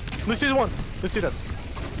 Lucy's one. Lucy dead.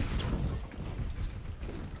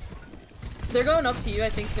 they're going up to you, I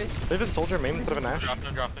think. Too. They have a soldier main instead of an Ash.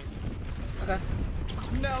 Dropping, dropping. Okay.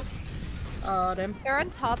 No. Oh, damn. They're on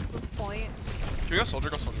top of point. Can we go soldier?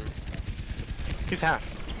 Go soldier. He's half.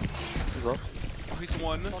 He's low. Oh, he's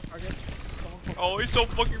one. Target. Oh, he's so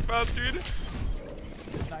fucking fast, dude. Nice.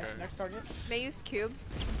 Okay. Next target. May use cube.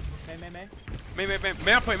 May.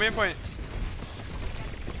 Main point.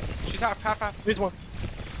 She's half. He's one.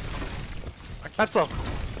 That's low.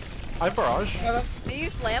 I have barrage. May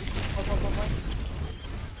use lamp.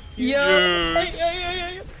 Yo!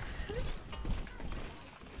 Yeah.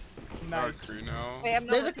 Nice. Crew now. Wait, I'm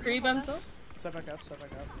not There's a looking creep, for I'm that. so. Step back up.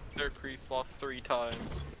 Their crease swap 3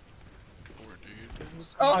 times. Poor dude.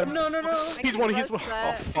 Oh, I'm- no. I He's can one. res He's one. Oh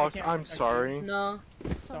that. fuck. can't- I'm I sorry. No.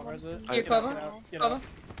 Don't res it. Here, Get out, cover. Get Cover. out.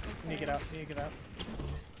 You need to get out.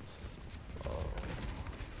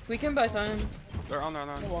 We can buy time. They're on.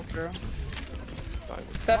 I'll walk through.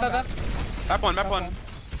 Bap. Map one.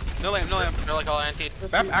 No lamp. They're like all antied.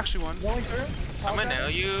 Map actually one. Rolling through. I'm gonna nail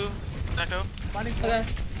you, Neko. Finding Okay.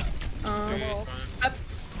 point. Um, Roll.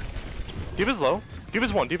 He was low.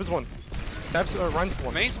 D.Va's one. Tabs, Ryan's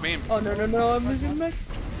one. Main's main. Oh no, I'm losing mech.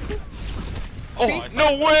 Oh,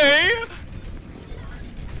 no way!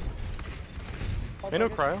 May no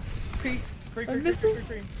cryo. Creep. I'm missing.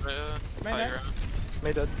 May next.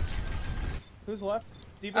 May dead. Who's left?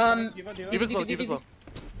 D.Va. D.Va's low. D.Va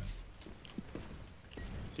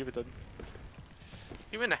dead.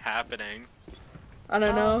 Even happening? I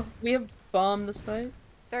don't know. We have bomb this fight.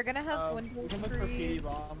 They're gonna have We window can look for PD freeze.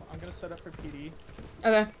 bomb. I'm gonna set up for PD.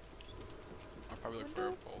 Okay. I'll probably look for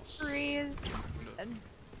a pulse. Freeze and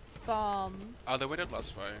bomb. They waited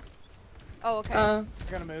last fight. Oh, okay. They're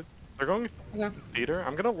gonna move. They're going Okay. theater.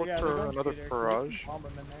 I'm gonna look Yeah, they're for going another theater. barrage. Bomb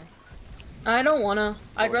them in there. I don't wanna.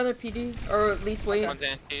 I'd rather PD or at least wait. One's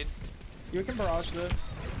anti. You can barrage this.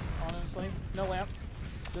 Honestly, no lamp.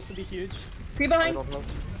 This would be huge. Pre I behind. don't know.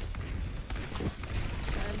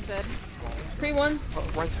 I'm dead. Pre one. Oh,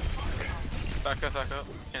 right. Back up.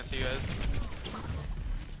 Can't see you guys.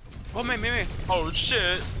 Oh, May. Oh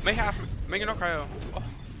shit! May half. May no cryo. Oh,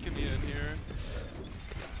 get me in here.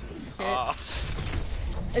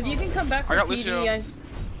 If you can come back for I got PD, Lucio.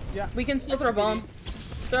 Yeah. we can still throw bomb.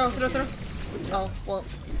 Throw. Oh, well,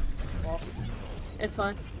 Well, it's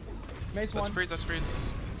fine. Mace Let's one. freeze. That's fine.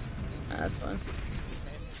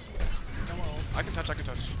 No more ult. I can touch.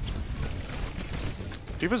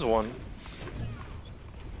 D.Va's one.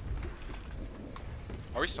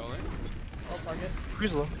 Are we stalling? Full target.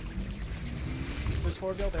 Kree's low. There's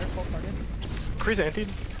 4 build there. Full target. Kree's antied.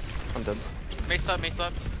 I'm dead. Mace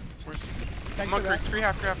left. Where's... Thanks Come on, for that. Kree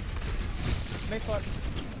half. Mace left.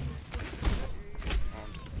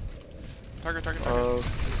 Target.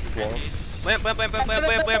 This is low. Lamp. Bap.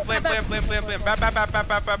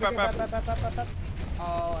 Oh,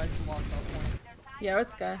 I walked off point. Yeah,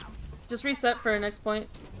 it's okay. Just reset for next point.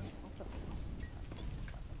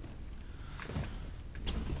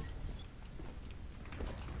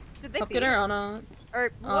 Did they Up beat? get her on a.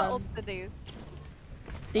 Or what ult did they use?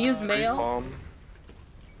 They use Kree's mail. bomb.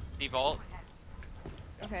 Devault.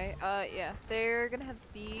 Okay, yeah. They're gonna have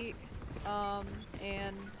beat,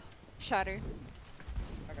 and shatter.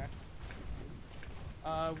 Okay.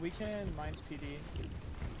 We can mines PD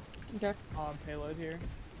Okay. on payload here.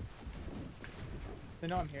 They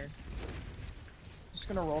know I'm here. Just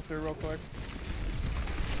gonna roll through real quick.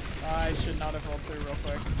 I should not have rolled through real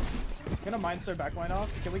quick. I'm gonna mines their backline off.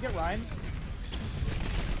 Can we get Ryan?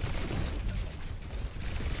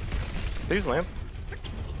 They use lamp.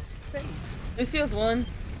 Lucio's one.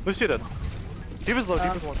 Lucio dead. D.Va's low. Oh.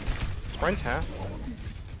 D.Va's one. Ryan's half.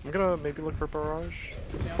 I'm gonna maybe look for barrage.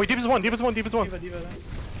 Yeah. Wait, D.Va's one. Diva there.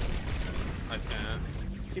 I can't.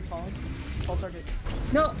 Keep calling. Full target.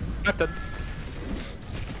 No. I'm dead.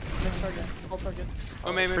 Next target. Full target.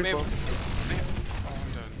 Oh, May. Kree's low. Oh,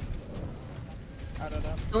 I'm dead. Out of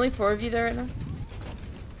that. Only 4 of you there right now.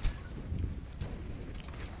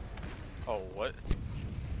 Oh what?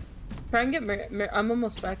 Try and get I'm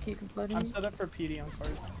almost back. You can flood I'm in. set up for PD on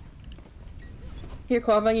card. Here,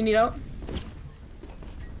 Quava, you need out?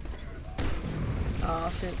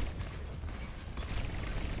 Oh shit.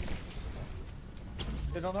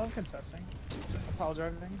 They don't know I'm contesting.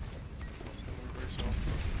 Apologizing.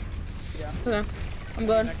 Yeah. Okay. I'm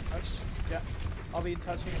going. Next touch. Yeah. I'll be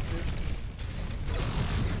touching it too.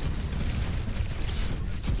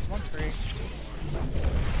 One tree.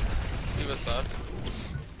 Leave left.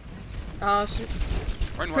 Oh shit.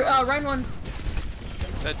 Run Ryan one.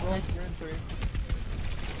 Dead. Well, Nice. you're in 3.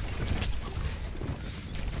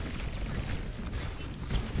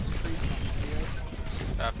 This tree's not video.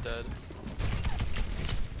 Half dead.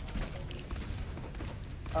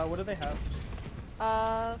 What do they have?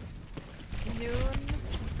 Noon.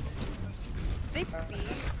 Did they beat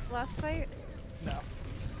last fight? No.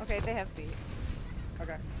 Okay, they have beat.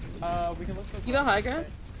 Okay. We can look for. You got high ground?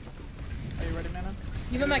 Are you ready, Mana?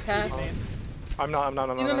 You got my cat. I'm not. No.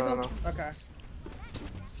 Okay.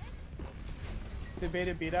 They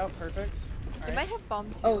baited beat out. Perfect. They Alright. might have bomb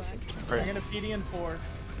too. Oh, then. shit. I'm gonna PD in 4.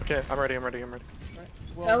 Okay, I'm ready. Right.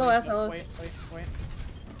 LOS. Wait.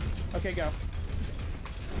 Okay, go.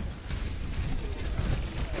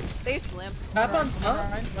 They slam. Up on top. Run.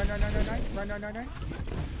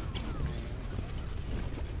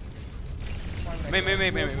 May.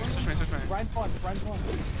 Switch May. Ryan one.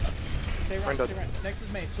 Stay Ryan run. dead. Next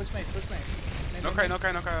is May. Switch May. No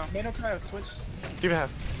cryo. May no cryo. Switch. D.Va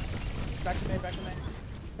half. Back to May.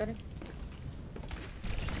 Ready?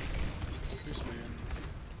 Who's May?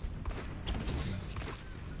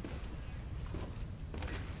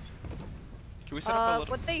 Can we set up a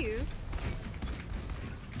little... What they use?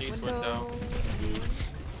 Use window.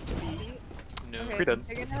 Beat. No. Okay, Pre-dead.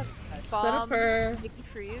 they're gonna have Set up bomb, for Mickey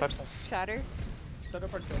freeze, Five seconds. shatter. set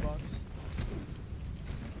up our kill box.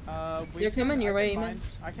 They're coming your way, man.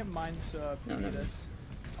 I can mines PD this.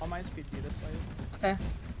 I'll mines PD this way. Okay.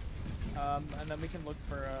 And then we can look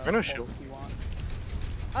for I know shield. if you want.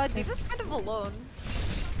 Diva's kind of alone.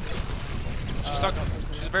 She's stuck.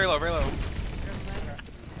 She's very low, very low.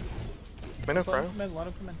 I know, Let him bro. come in, let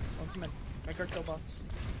him come in, let him come in. Make our kill box.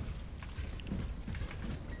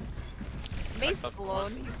 Mace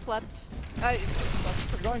alone. He slept.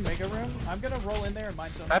 We're going mega room. I'm gonna roll in there and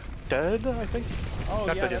mine zone. That dead, I think. Oh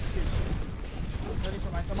Not yeah, dead yet. that's huge. Ready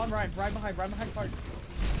for mine. I'm on Ryan. Ryan behind Clark.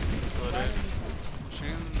 Ryan She's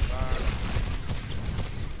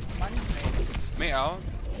Mine is main. May out.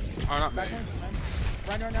 Oh, not May. Back line.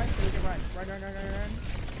 Ryan.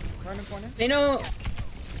 Ryan in corner. They know.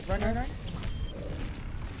 Ryan.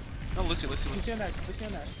 No, Lucy. Lucy on next.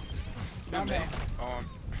 Now May. Oh,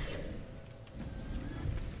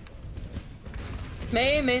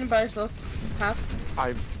 Main by herself. Half.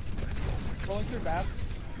 I've. Rolling through Bab.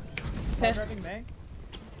 Okay. Driving May.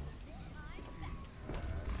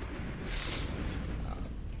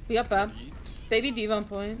 We got Bab. Baby Diva on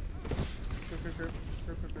point. Group.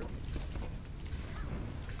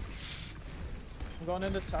 I'm going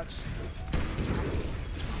into touch.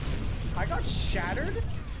 I got shattered?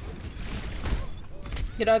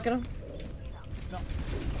 Get out, get him. No.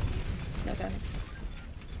 Okay.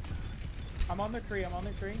 I'm on the tree.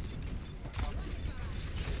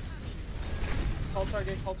 Call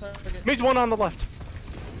target. May's one on the left.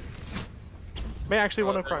 May actually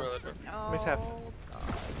one on crime. May's half.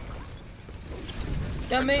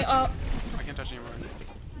 Yeah, May, I can't touch anymore.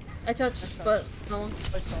 I touched, but no one.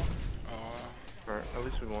 Alright, at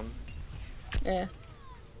least we won. Yeah.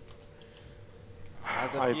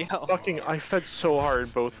 I fed so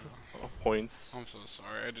hard both points. I'm so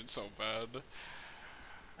sorry. I did so bad.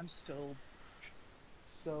 I'm still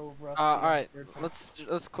so rough. Alright, let's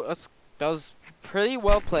that was pretty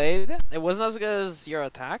well played. It wasn't as good as your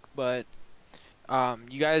attack, but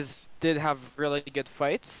you guys did have really good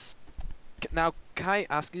fights. Now, can I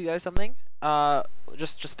ask you guys something?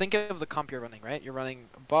 Just think of the comp you're running, right? You're running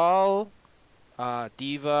Ball,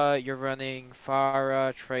 Diva, you're running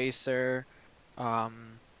Pharah, Tracer,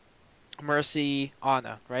 Mercy,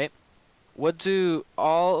 Ana, right? What do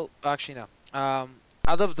all actually no.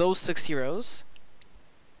 Out of those 6 heroes,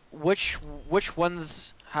 which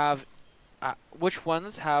ones have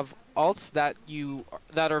alts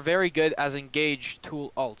that are very good as engage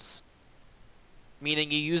tool alts?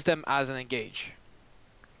 Meaning you use them as an engage.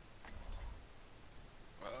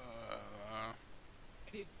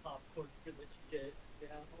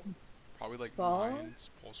 Probably like Ball?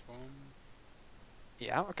 Mines, Pulse Bomb.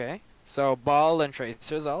 Yeah, okay. So Ball and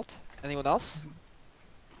Tracer's alt. Anyone else?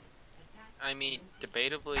 I mean,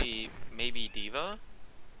 debatably, maybe Diva.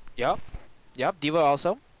 Yep, Diva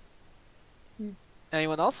also.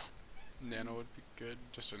 Anyone else? Nano would be good.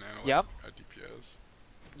 Just a Nano Yep. at DPS.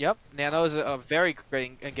 Yep, Nano is a very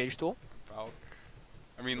great engage tool. Valk.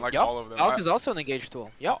 I mean, like Yep, all of them. Valk is also an engage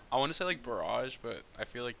tool. Yep. I want to say like Barrage, but I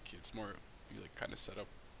feel like it's more you like kind of set up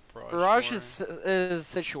Barrage. Barrage more. is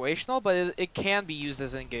situational, but it can be used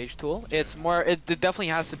as an engage tool. It's more. It definitely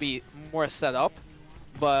has to be more set up,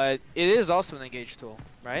 but it is also an engage tool,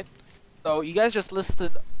 right? So you guys just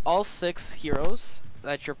listed all 6 heroes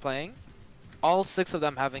that you're playing. All 6 of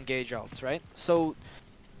them have engage alts, right? So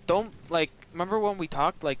don't remember when we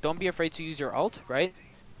talked, don't be afraid to use your alt, right?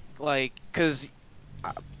 Cause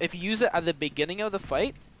if you use it at the beginning of the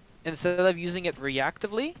fight instead of using it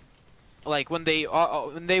reactively, when they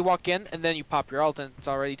walk in and then you pop your alt and it's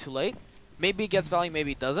already too late, maybe it gets value,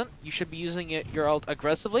 maybe it doesn't. You should be using your alt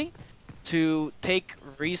aggressively to take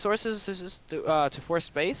resources to force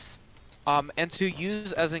space, and to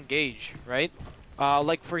use as engage, right?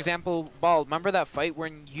 For example, Ball, remember that fight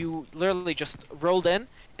when you literally just rolled in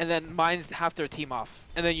and then mines half their team off,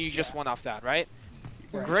 and then you just won off that, right?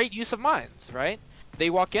 Great use of mines, right? They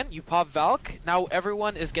walk in, you pop Valk, now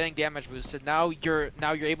everyone is getting damage boosted. Now you're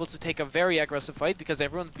able to take a very aggressive fight because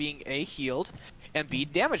everyone's being A, healed, and B,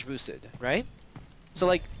 damage boosted, right?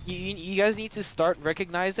 So you guys need to start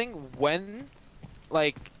recognizing when,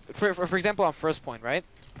 for example on first point, right?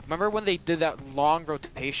 Remember when they did that long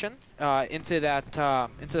rotation into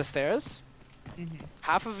the stairs?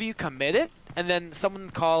 Half of you committed, and then someone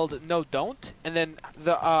called no don't, and then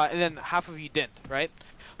half of you didn't, right?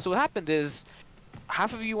 So what happened is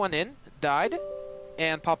half of you went in, died,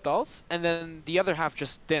 and popped ults, and then the other half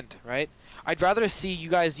just didn't, right? I'd rather see you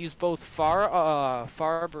guys use both Far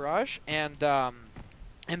Barrage and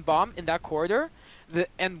Bomb in that corridor,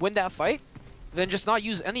 and win that fight, than just not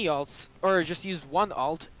use any alts, or just use one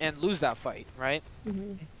alt and lose that fight, right?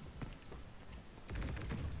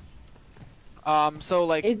 So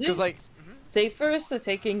like, Is cause it like, safe for us to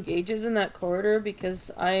take engages in that corridor?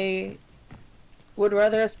 Because I would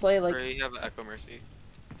rather us play like You have Echo Mercy.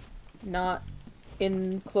 not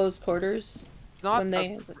in close quarters. not When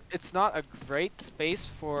they it's not a great space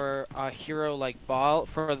for a hero like Ball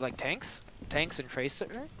for like tanks and Tracer.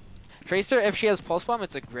 Tracer, if she has Pulse Bomb,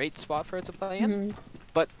 it's a great spot for her to play in.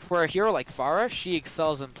 But for a hero like Farah, she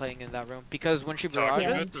excels in playing in that room because when she Talking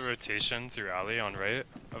barrages, about the rotation through alley on right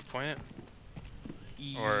of point.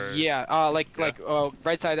 yeah,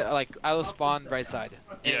 right side, like I'll spawn right side.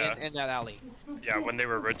 In that alley. Yeah, when they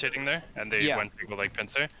were rotating there and they went to go like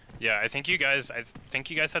pincer. Yeah, I think you guys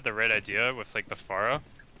had the right idea with like the Pharah,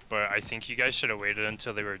 but I think you guys should have waited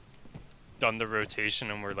until they were done the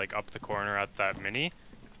rotation and were like up the corner at that mini,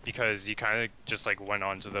 because you kind of just like went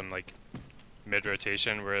onto them like mid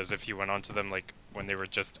rotation, whereas if you went onto them like when they were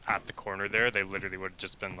just at the corner there, they literally would have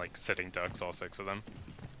just been like sitting ducks, all 6 of them.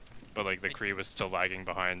 But like the Kree was still lagging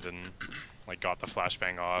behind and like got the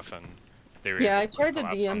flashbang off, and they were I able tried to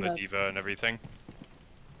collapse on DM the that. diva and everything.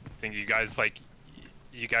 I think you guys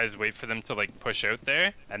wait for them to like push out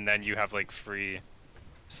there, and then you have like free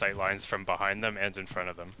sight lines from behind them and in front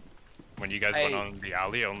of them. When you guys went on the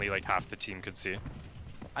alley, only like half the team could see.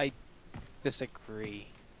 I disagree.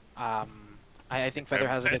 I think Feather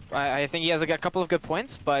has a good. I think he has a couple of good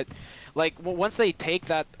points, but like once they take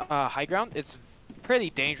that high ground, it's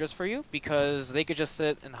pretty dangerous for you because they could just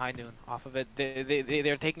sit in high noon off of it.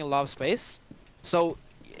 They're taking a lot of space. So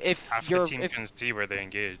if half the team can see where they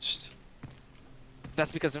engaged.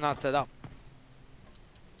 That's because they're not set up.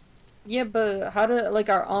 Yeah, but how to like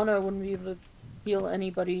our Ana wouldn't be able to heal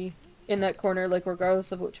anybody in that corner, like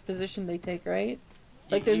regardless of which position they take, right?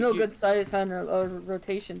 Like there's no good side time or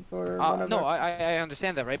rotation for one of no, our... I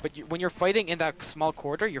understand that, right? But when you're fighting in that small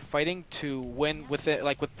corridor, you're fighting to win with it,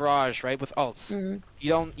 like with barrage, right? With ults. You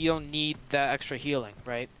don't need that extra healing,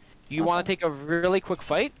 right? You want to take a really quick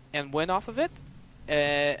fight and win off of it,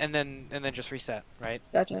 and then just reset, right?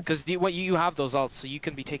 Gotcha. Because you have those ults, so you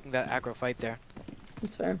can be taking that aggro fight there.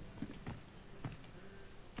 That's fair.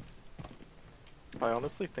 I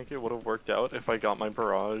honestly think it would have worked out if I got my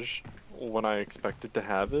barrage when I expected to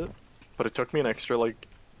have it, but it took me an extra like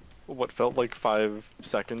what felt like 5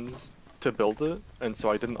 seconds to build it, and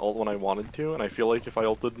so I didn't ult when I wanted to, and I feel like if I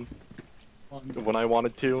ulted when I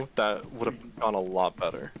wanted to, that would have gone a lot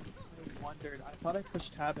better. I wondered, I thought I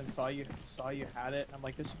pushed tab and saw you had it, and I'm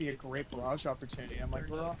like, this would be a great barrage opportunity. I'm like,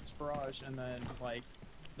 we're off this barrage, and then like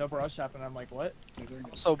no barrage happened. I'm like, what?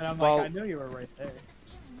 So and I'm like, I knew you were right there.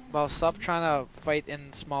 Well, stop trying to fight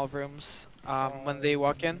in small rooms when they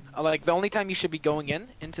walk in. Like, the only time you should be going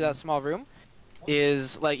into that small room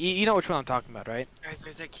is, like, you know which one I'm talking about, right? Guys,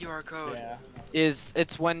 there's that QR code. Yeah.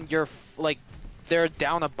 It's when you're, like, they're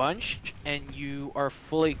down a bunch and you are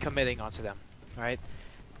fully committing onto them, right?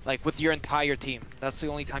 Like, with your entire team. That's the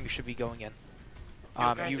only time you should be going in.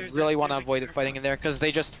 Guys, you really want to avoid fighting in there, because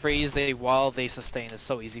they just freeze, they wall, they sustain. It's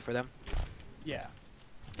so easy for them. Yeah.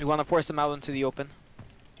 You want to force them out into the open.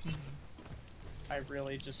 I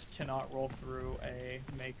really just cannot roll through a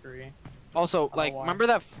makery. Also, like, remember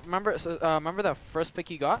that first pick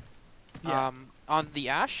you got? Yeah. On the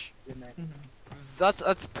Ash? That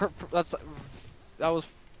was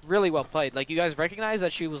really well played. Like, you guys recognized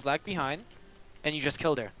that she was lagged behind, and you just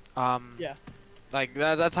killed her. Yeah. Like,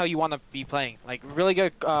 that's how you want to be playing. Like, really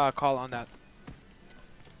good call on that.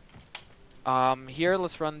 Here,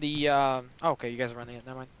 let's run the, oh, okay, you guys are running it,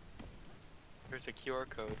 never mind. There's a QR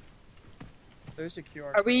code. There's a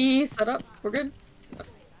QR. Are we set up? We're good?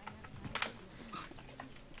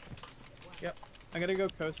 Yep. I'm gonna go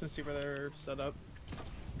coast and see where they're set up.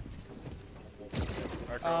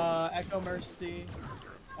 Echo Mercy,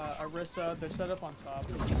 Orisa, they're set up on top.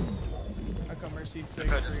 Echo Mercy,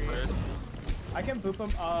 Sigrid. I can boop them.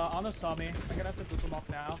 Ana saw me. I'm gonna have to boop them off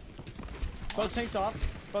now. Both tanks off.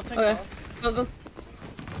 Both tanks off. Go.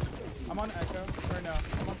 I'm on Echo. Or no,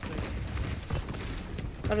 I'm on Sig.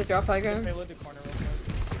 How to drop high ground? Payload to corner real quick.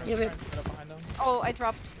 Yeah, Try and set up behind them. Oh, I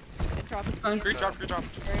dropped. It dropped. Great drop.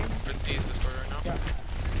 There's B's Discord right now. Yeah.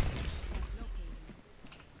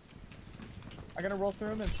 I'm gonna roll through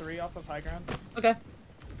them in 3 off of high ground. Okay.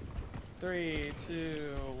 3,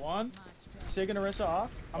 2, 1. Sig and Orisa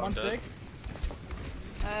off. I'm on Sig.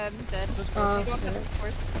 I'm dead. Just Go up okay. to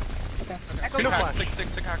supports. Okay. Echo Hack,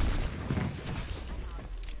 Sig hack.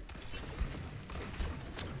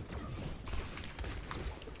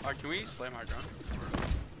 Can we slam high ground?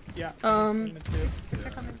 Yeah.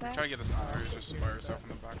 They're coming back. Try to get this Aether just by yourself in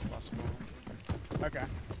the back if possible. Okay.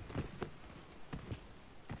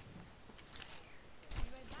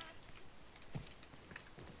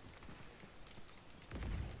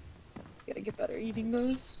 Gotta get eating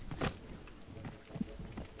those.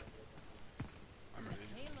 I'm ready.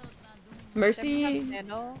 Mercy.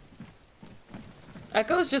 Nano.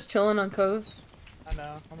 Echo's just chilling on coast. I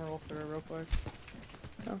know. I'm gonna roll through it real quick.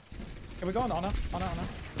 Oh. Can we go on Ana? Ana.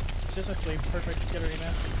 She's just asleep. Perfect. Get her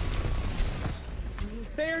email.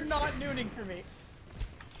 They're not nooning for me.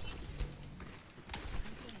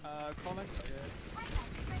 Call next target.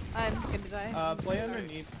 I'm gonna die. Play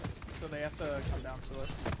underneath, so they have to come down to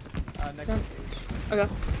us. Next Okay. page.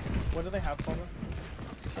 Okay. What do they have, Paula?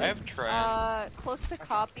 I have trans. Close to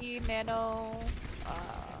copy, nano,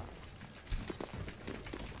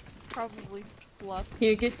 probably flux.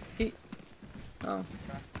 Here, get. Oh.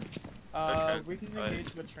 Okay, We can but-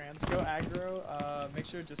 engage with trans. Go aggro. Make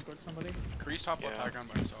sure to Discord somebody. Kree's top left Yeah. high ground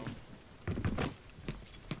by himself.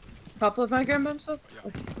 Top left high ground by himself?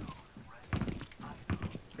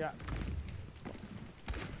 Yeah.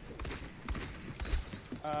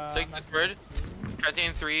 Yeah. Sig Discord.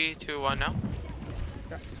 Transient 3, 2, 1 now.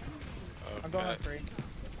 I'm going on Okay. 3.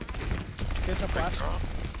 There's no flash.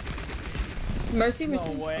 Mercy, No Mercy.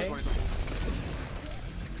 way.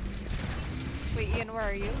 Wait, Ian, where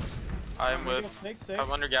are you? I'm with. Sig.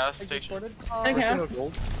 I'm under gas Sig station. discorded. Oh, Okay. Mercy no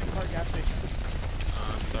gold. Park gas station.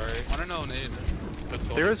 Sorry. I don't know, nade.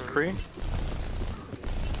 There is Kree.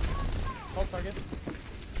 Call target.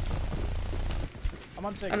 I'm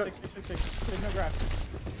on 6. I don't- 6. Sig no grass.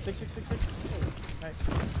 6. Nice.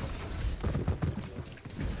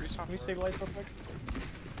 Kree's top Can we right. stabilize real quick?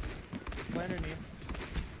 Play underneath.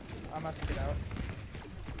 I'm about to get out.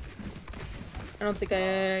 I don't think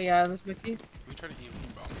I. Yeah, this might be. Can we try to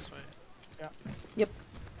EMP bomb this way? Yep.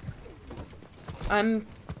 I'm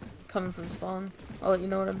coming from spawn. I'll let you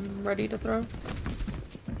know when I'm ready to throw.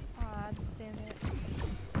 ah, damn it.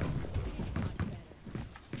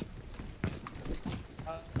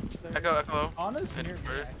 Echo. Ana's And near me.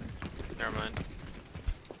 discorded. Never mind.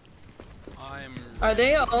 I'm. Are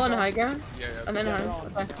they all on high ground? Yeah, yeah. And then Yeah, high. they're all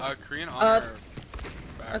on Okay. Kree and Uh, Honor.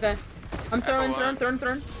 Back. Okay. I'm throwing.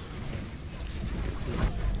 one.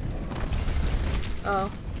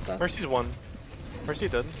 Oh. Okay. Mercy's 1. Mercy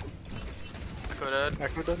dead. Echo dead.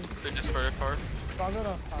 Echo dead. They discorded for. Spawn go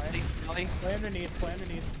to high. Play underneath.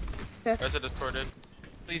 Reza discorded.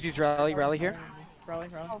 Please use rally here. Rally.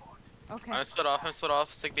 Oh. Okay. I'm split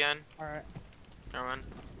off. Sig behind. Alright. Never mind.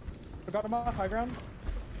 Forgot him off high ground.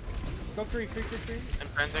 Go 3. I'm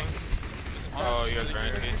transing. Oh, you guys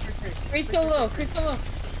are in peace. Crease still low.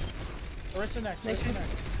 Orisa next. Nice.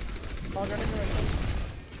 Call guarding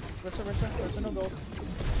Orisa no gold.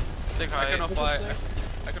 Sig I high. can fly.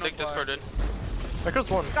 I can Sig discorded. Echo's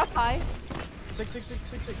 1. Drop high. 6.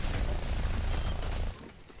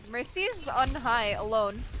 Mercy's on high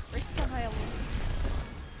alone. Mercy's on high alone.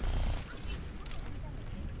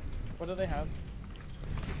 What do they have?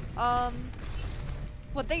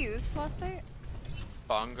 What they used last night?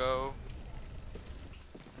 Bongo.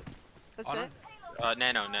 That's Honor? it?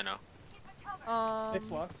 Nano. They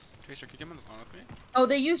flux. Tracer, can you come in this on with me? Oh,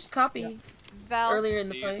 they used copy Yeah. Val. earlier in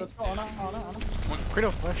the Yeah. play. Let's go Ana. Kree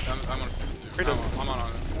no flash. I'm on. Kree no. I'm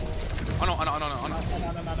on. Oh no. Ana.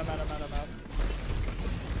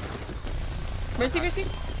 Mercy.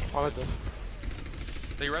 Ana dead.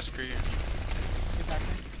 They rest Kree. Get back in.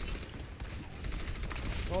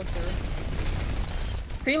 Going through.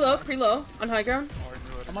 Pre low on high ground.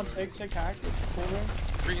 I'm on 6 hack. Cool room.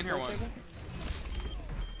 Kree in here one.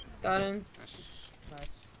 Got in. Nice.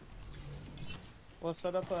 Nice. Let's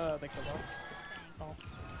set up the killbox. Oh.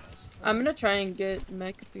 Nice. I'm gonna try and get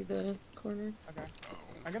mech through the corner. Okay.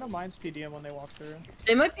 I'm gonna mines PDM when they walk through.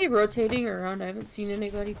 They might be rotating around. I haven't seen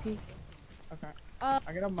anybody peek. Okay. Uh,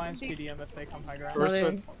 I'm gonna mines PDM if they come high ground. Or- Orisa they-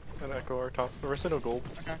 and Echo are top. Orisa no gold.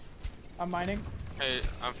 Okay. I'm mining. Hey,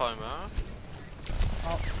 I'm following back.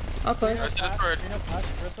 I'll play. Rest of Discord. Flash.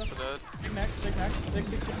 Rissa. So dead. Sig next. 6.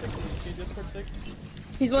 Can you Discord 6?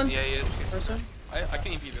 He's one. Yeah, he is. Person. I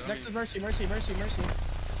can EMP though. Next is Mercy. Alright,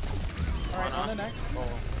 on the next.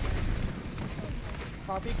 Oh.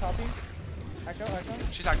 Copy. Echo.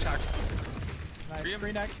 She's hacked. Nice. Free him.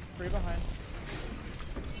 3 next. 3 behind.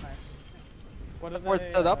 Nice. What are Before they?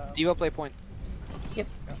 it's set up, Diva play point.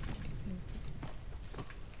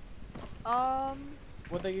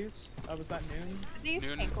 What they use? Was that noon? they use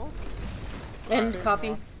Noon. ankles. And Alright.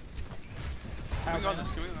 copy. Can we go on this?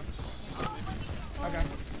 Okay.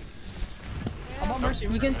 I'm on Mercy.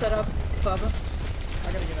 You can set up, Bubba.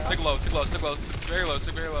 I gotta get out. Sig low. Very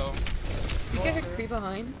low. You get her creep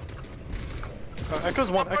behind.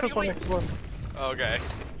 Echo's 1. Echo's 1. Okay.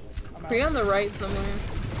 I'm out. Pre on the right somewhere.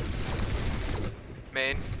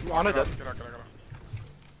 Main. Ana dead. Get out.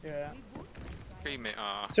 Yeah. Pretty main.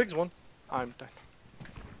 Sig's 1. I'm dead.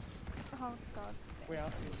 Oh god. We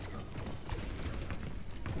out.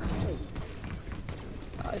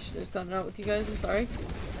 I should have just done it out with you guys. I'm sorry.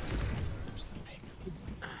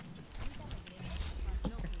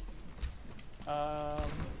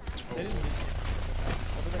 They didn't use it.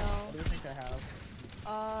 What do you think I have?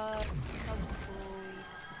 Probably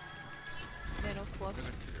Nano Flux.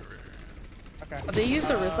 Okay. Have they used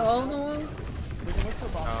Orisa all in a while? We can look for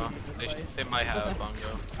bombs. Oh, from this way. they might have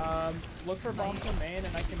bongo. Look for bombs from main,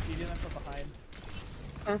 and I can PD them from behind.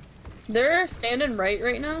 They're standing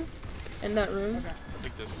right now, in that room. Okay. I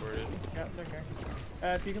think discorded. Yeah, they're here.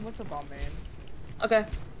 If you can look for bomb main. Okay.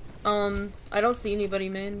 I don't see anybody,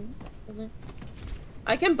 man. Okay.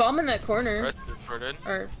 I can bomb in that corner. Rest discorded.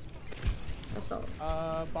 Or that's not.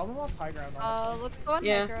 Bomb them off high ground. Honestly. Let's go on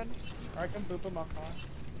Yeah. high ground. Or I can boop them off high.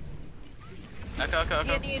 Echo. In.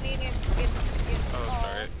 Oh,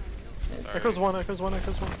 sorry. Sorry. Echoes one. Echoes one.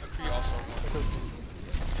 Echoes one. Tree also one.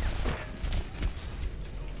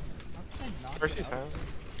 Mercy's half.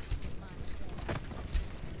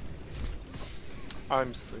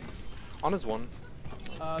 I'm sleep. On his one.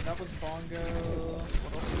 That was bongo. What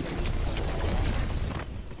else did they use?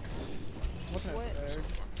 Looking at Surge.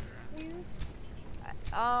 Please.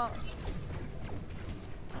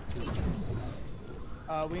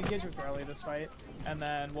 We engage with Rally this fight, and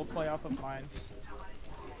then we'll play off of mines.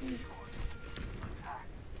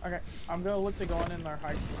 Okay, I'm gonna look to go in our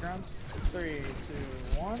high ground. 3, 2,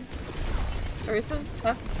 1. Orisa?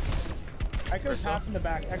 Huh? Echo's half in the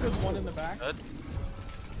back. Echo's one in the back. Good.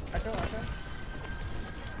 Echo.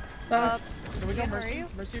 Can we go Ian, where are Mercy? you?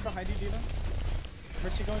 Mercy behind you, Diva.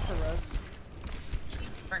 Mercy going for res.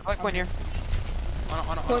 Black one here.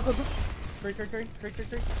 On.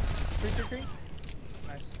 Creek.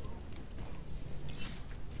 Nice.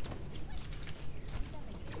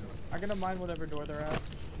 I'm gonna mine whatever door they're at.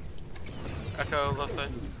 Echo left side.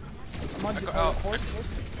 Come on, Echo, force.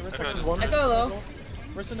 Echo Orisa, just one. Echo low.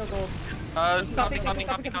 Orisa, no gold.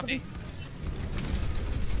 Copy.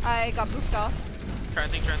 I got booped off.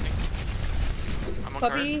 Tranting. I'm on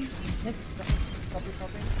card. Puppy. Nice. Copy.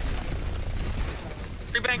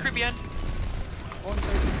 Creepy end. One,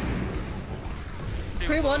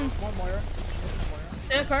 Pre one. one Moira.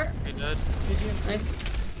 Stand cart. He dead. GG and Nice.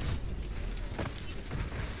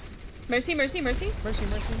 Mercy. Mercy.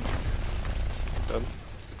 Done.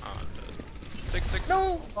 Oh, I'm dead. 6.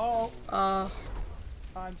 No. Oh,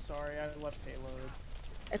 I'm sorry, I left payload.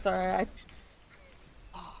 It's alright.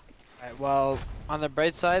 Alright, well, on the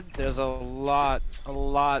bright side, there's a lot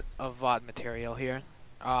of VOD material here.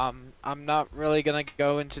 I'm not really gonna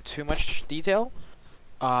go into too much detail.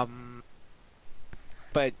 But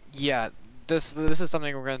yeah, this is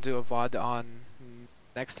something we're gonna do a VOD on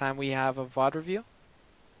next time we have a VOD review.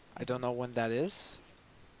 I don't know when that is.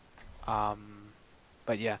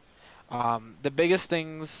 But yeah. The biggest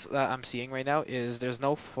things that I'm seeing right now is there's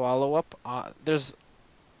no follow-up. There's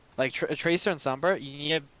like Tracer and Sombra, you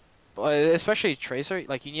need, especially Tracer,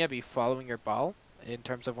 like you need to be following your ball in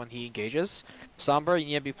terms of when he engages. Sombra, you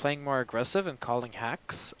need to be playing more aggressive and calling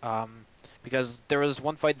hacks. Because there was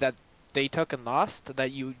one fight that they took and lost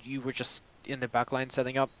that you were just in the backline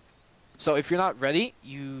setting up. So if you're not ready,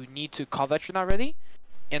 you need to call that you're not ready.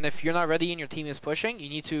 And if you're not ready and your team is pushing, you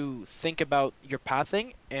need to think about your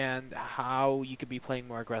pathing and how you could be playing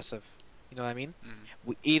more aggressive. You know what I mean?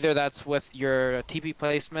 Either that's with your TP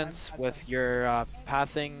placements, with your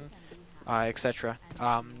pathing, etc.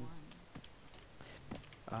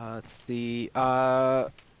 Let's see.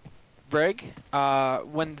 Brig,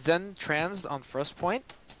 when Zen transed on first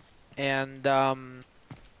point, and then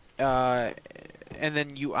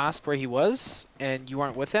you asked where he was, and you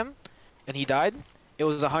weren't with him, and he died, it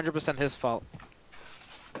was 100% his fault.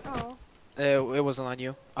 Oh. It wasn't on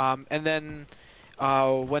you. And then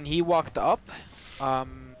when he walked up,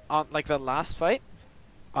 on like the last fight,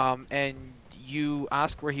 and you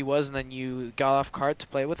asked where he was, and then you got off card to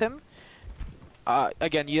play with him.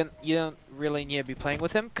 Again, you don't really need to be playing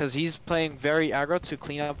with him because he's playing very aggro to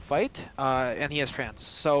clean up fight, and he has trans.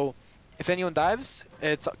 So if anyone dives,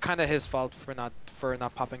 it's kind of his fault for not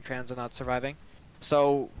popping trans and not surviving.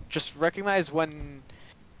 So just recognize when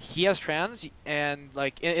he has trans, and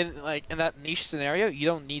like in that niche scenario, you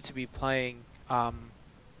don't need to be playing. You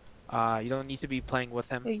don't need to be playing with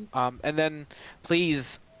him. And then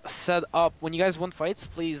please set up when you guys win fights.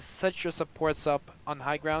 Please set your supports up on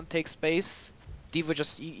high ground. Take space. Diva,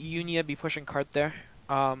 just you need to be pushing cart there.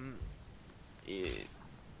 You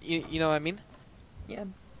know what I mean? Yeah.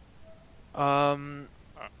 A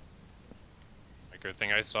good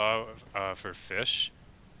thing I saw for fish,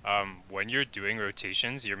 when you're doing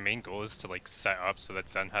rotations, your main goal is to like set up so that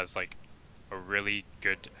Zen has like a really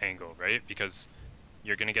good angle, right? Because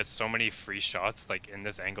you're gonna get so many free shots like in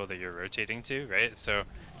this angle that you're rotating to, right? So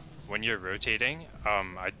when you're rotating,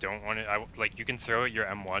 I don't want to. Like you can throw at your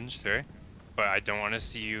M1, sure, but I don't want to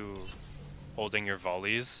see you holding your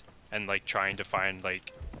volleys and like trying to find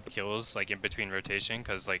like kills like in between rotation,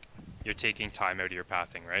 because like you're taking time out of your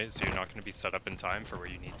pathing, right? So you're not going to be set up in time for where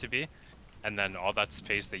you need to be, and then all that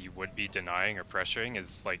space that you would be denying or pressuring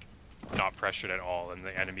is like not pressured at all, and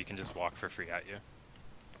the enemy can just walk for free at you.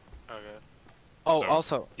 Okay. Oh, So,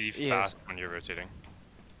 also, be yes. fast when you're rotating.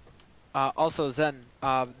 Also, Zen,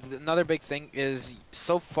 another big thing is,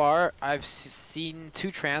 so far, I've seen 2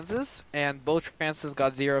 transes, and both transes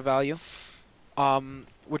got 0 value.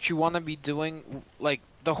 What you want to be doing, like,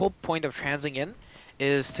 the whole point of transing in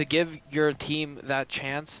is to give your team that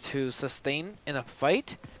chance to sustain in a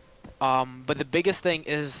fight. But the biggest thing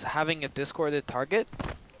is having a discorded target,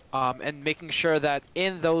 and making sure that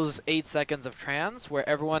in those 8 seconds of trans, where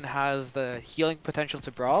everyone has the healing potential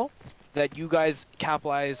to brawl, that you guys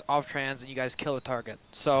capitalize off trans and you guys kill a target.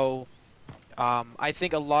 So, I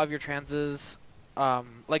think a lot of your transes,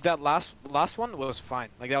 like that last one was fine.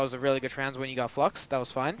 Like that was a really good trans when you got flux. That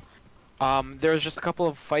was fine. There was just a couple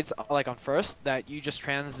of fights like on first that you just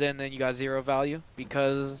transed in and you got 0 value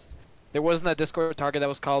because there wasn't a Discord target that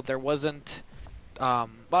was called. There wasn't. Well,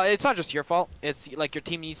 it's not just your fault. It's like your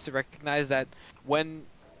team needs to recognize that when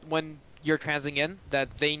you're transing in,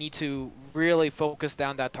 that they need to really focus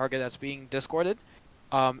down that target that's being discorded.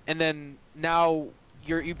 And then now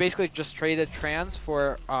you basically just traded trans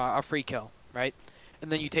for a free kill, right?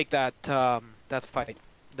 And then you take that that fight,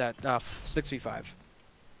 that 6v5.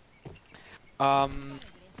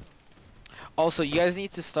 Also, you guys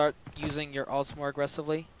need to start using your ults more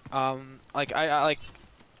aggressively. Like I like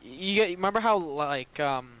remember how like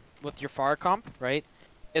with your far comp, right?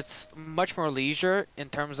 It's much more leisure in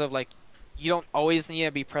terms of like you don't always need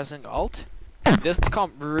to be pressing alt. This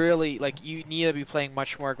comp really, like, you need to be playing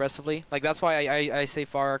much more aggressively. Like that's why I say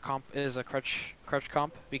far comp is a crutch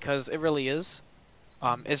comp, because it really is.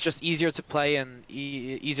 It's just easier to play and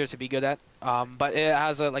easier to be good at. But it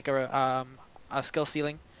has a skill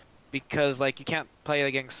ceiling, because like you can't play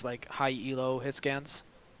against like high elo hit scans.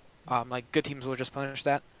 Like good teams will just punish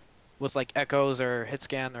that with like echoes or hit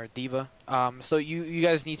scan or diva. So you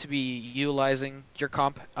guys need to be utilizing your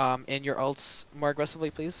comp and your ults more aggressively,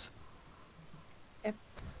 please. Yep.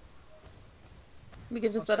 We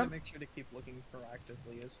can just I'll set try up. to make sure to keep looking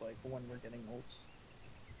proactively as like when we're getting ults.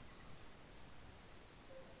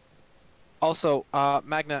 Also,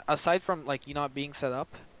 Magna, aside from like you not being set up,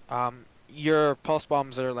 your pulse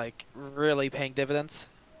bombs are like really paying dividends.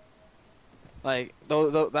 Like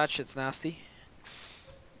that shit's nasty.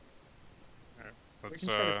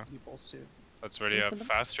 Let's ready up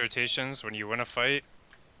fast rotations. When you win a fight,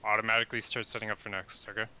 automatically start setting up for next.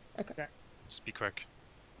 Okay. Okay. Just be quick.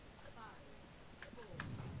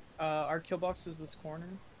 Our kill box is this corner.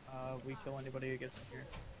 We kill anybody who gets in here.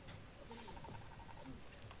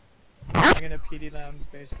 I'm gonna PD them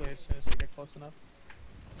basically as soon as they get close enough.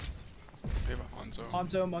 They have a Hanzo.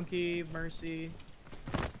 Hanzo, Monkey, Mercy.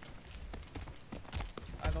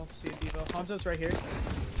 I don't see a Devo. Hanzo's right here.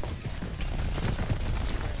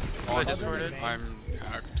 I discorded. I'm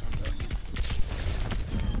hacked. I'm dead.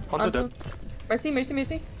 Hanzo dead. Mercy.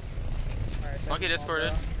 Alright, Monkey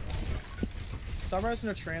discorded. Summer's in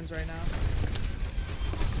a trans right now.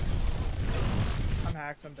 I'm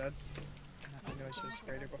hacked, I'm dead. I knew I should have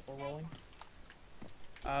sprayed her before rolling.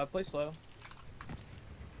 Play slow.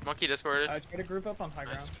 Monkey discorded. Try to group up on high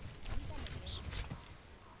ground.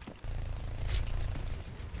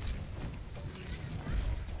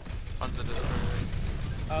 Hanzo discorded.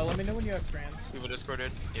 Let me know when you have trans. We were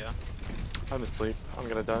discorded. Yeah. I'm asleep. I'm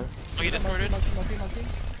gonna die. Monkey discorded. Monkey.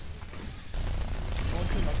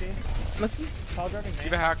 Monkey. Tall driving main.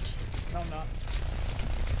 Keep it hacked. No, I'm not.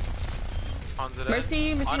 Hanzo dead.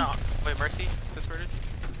 Mercy. Oh, no. Wait, Mercy discorded.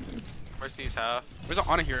 Mercy's half. Where's the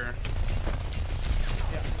Ana here?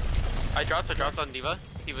 Yeah. I dropped on Diva.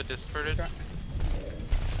 Diva discorded.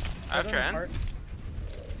 I have Tran. He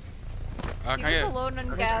Can I was get... alone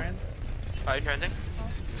and gassed. Are you trending?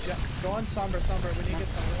 Yeah, go on Sombra. We need to get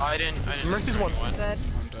Sombra. I didn't Mercy's one. Dead.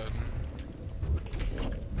 I'm dead.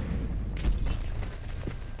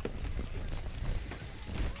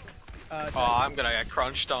 Oh, I'm gonna get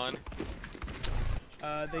crunched on.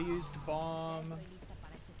 They used bomb.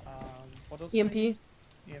 What else? EMP.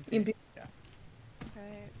 EMP. Yeah.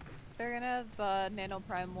 Okay. They're gonna have Nano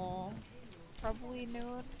Primal. Probably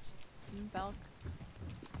Nude. And Balk.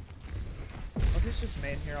 Monkey's just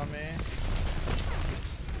main here on me.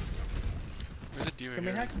 There's a D.Va Can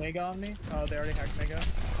we here. hack Mega on me? Oh, they already hacked Mega.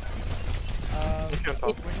 Okay, on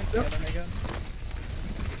top. Wing it together, Mega.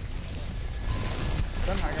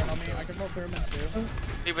 Don't high ground on me. I can roll through him in two.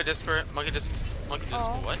 D.Va disparate. Monkey dis. Monkey dis.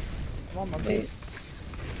 Oh. What? Come on, monkey. Wait.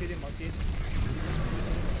 Feeding monkey.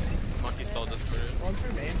 Monkey still disparate. Rolling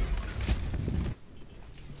through main.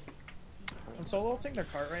 I'm solo ulting their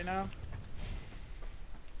cart right now.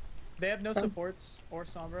 They have no supports or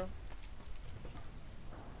Sombra.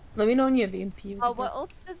 Let me know when you have EMP. What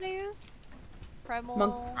ults did they use?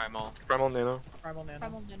 Primal. Primal. Primal Nano. Primal Nano.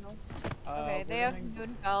 Primal Nano. Uh, Okay, they we're have running-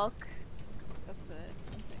 Moon Valk. That's it.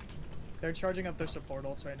 Okay. They're charging up their support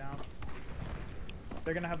ults right now.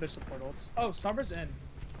 They're gonna have their support ults. Oh, Sombra's in.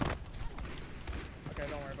 Okay,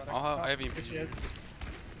 don't worry about it. I have here EMP. she is.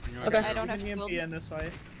 Okay. I don't have EMP shield. in this way.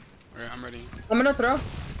 Alright, I'm ready. I'm gonna throw.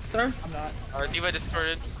 Throw. I'm not. D.Va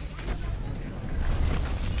discarded.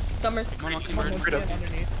 Summer. Come on, Come on, monkey. monkey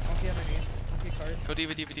underneath. Monkey underneath. Monkey cart. Go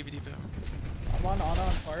D.Va, D.Va, D.Va, D.Va. I'm on Ana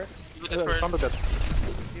on cart. D.Va discarded. Sombra dead.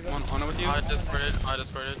 D.Va. I'm on Ana with you. I discarded. I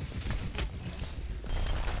discarded.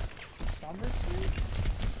 Sombra's huge.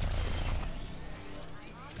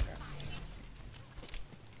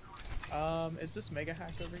 Okay. Is this mega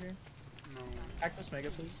hacked over here? No. Hack this mega,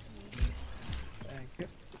 please. Thank you.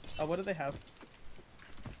 What do they have?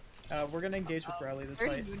 We're gonna engage with Riley this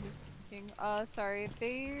Where's fight. Moon is thinking? Sorry,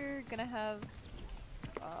 they're gonna have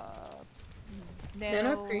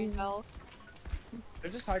Nano Green. Valk.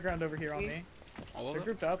 They're just high ground over here on me. All They're of it?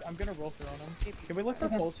 grouped up. I'm gonna roll through on them. Can we look for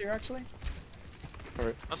Okay. pulse here, actually?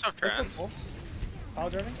 Alright. Let's have Look for trans. pulse. Power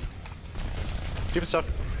driving. Keep it stuff.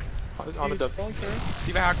 On the dead. Rolling through.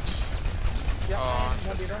 D.Va hacked. Yeah, Aw.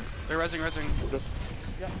 one leader. They're resing.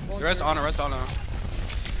 Yeah, rolling The rest through. Ana, rest Ana.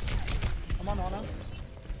 I'm on Ana.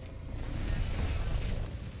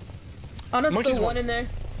 Ana's Monkey's still one. one in there.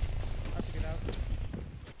 I took it out.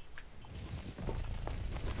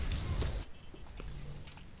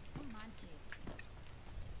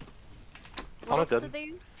 What Ana else dead. did they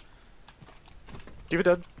use? D.Va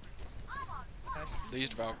dead. Nice. They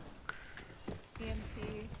used Valk.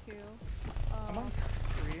 EMP too. I'm on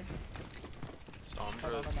 3.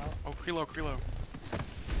 Sombra's. I'm out. Oh, Krilo.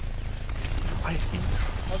 I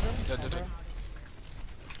Power driving. Dead. Sombra.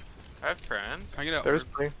 I have trans. Can I get out? There's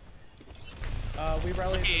three. We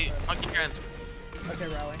rally. Monkey. Monkey trans. Okay,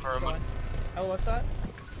 rally. Or Go on. LOS that.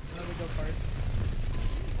 And then we go card.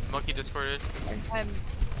 Monkey discarded.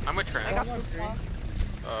 I'm with I trans. got I'm on Moon 3. Valk.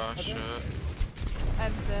 Okay. Shit.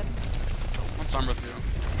 I'm dead. One Sombra with you.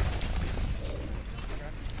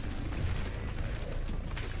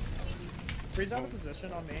 Freeze out of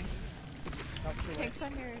position on me. Not too late. Tanks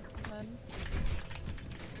on your Zen.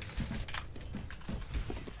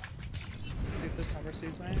 See if this Sombra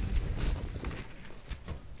sees me.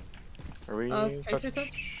 Are we? Tracer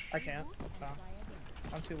touch? I can't. No.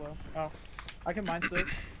 I'm too low. Oh. I can mine this.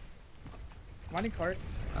 Mining cart.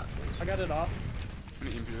 I got it off. I'm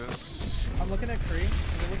gonna EMP this. I'm looking at Kree.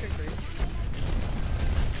 Can we look at Kree?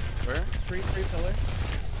 Where? Kree pillar.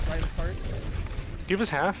 Right in cart. D.Va's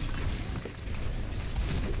half.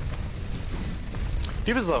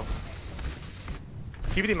 D.Va's low.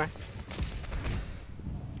 PVD Mac.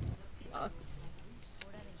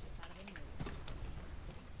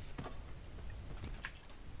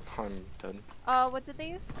 I'm dead. What did they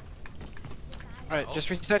use? Alright, just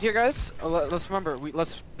reset here, guys. Let's remember,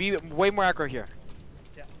 let's be way more aggro here.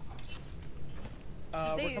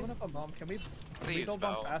 We're They coming use- up on bomb. Can we use build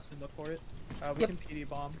bomb Val. fast and look for it? We Yep. can PD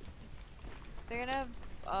bomb. They're gonna have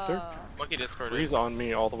Sure. Monkey discarded. He's on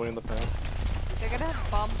me all the way in the path. they're gonna have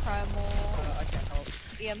bomb primal, I can't help.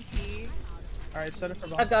 EMP, Alright, set it for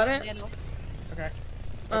bomb. I got it. Nano. Okay.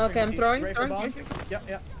 Okay, I'm throwing. Ready for bomb? Yep,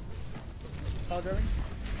 yep. Power driving.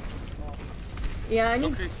 Oh, Yeah, I Go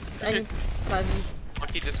need. creep. I need. I need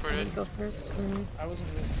Monkey to discarded. go first. I wasn't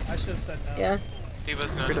really. I should have said no. Yeah.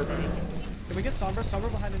 D.Va's not Creep. discarded. Can we get Sombra?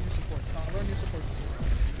 Sombra behind the new supports. Sombra new supports.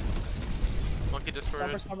 Monkey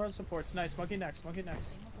discarded. Sombra supports. Nice. Monkey next. Monkey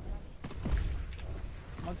next.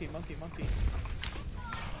 Monkey.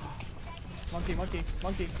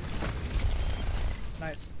 Monkey.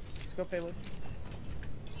 Nice. Let's go payload.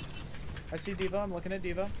 I see D.Va. I'm looking at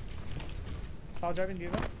D.Va. Power driving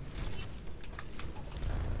D.Va.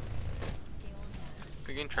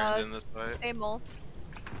 We can trans in this way. Same ults.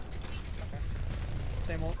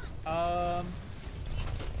 Same ults.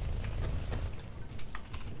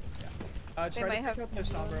 They Try might to have pick up their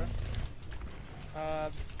Moon.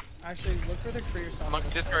 Sombra. Actually, look for the Kree or Sombra. Monkey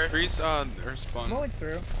discarded. Freeze or I'm spawn. rolling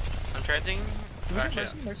through. I'm transing. Can we get Actually,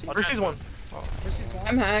 Mercy? Mercy? I'll Mercy's one. Mercy's one.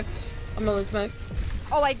 I'm hacked. I'm gonna lose my.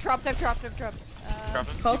 Oh, I dropped. Dropping.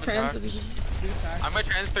 Call D.Va's trans. hacked. Dude's hacked. I'm with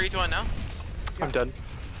trans 3 to 1 now. I'm dead.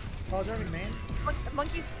 Power driving main.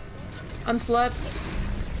 Monkeys. I'm slept.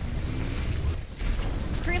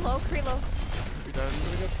 Cree low, Cree low. We dead.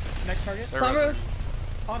 Can we go next target? They're Climber.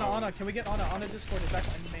 resing. Ana, can we get Ana Discord? Is back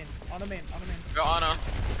in the main. On main. Go Ana.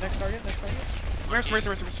 Next target.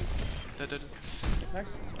 Mercy. Dead.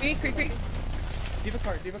 Next. Creep. Diva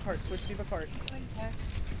cart. Switch Diva cart. Okay.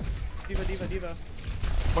 Diva.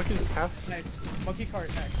 Monkey's half. Nice. Monkey cart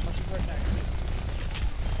next.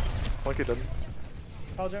 Monkey dead.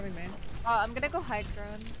 Call jamming main. I'm gonna go high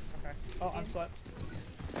ground. Okay. Oh, I'm slept.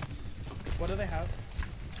 What do they have?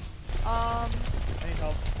 Um, I need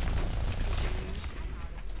help.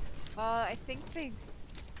 I think they're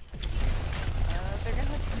gonna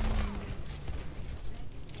have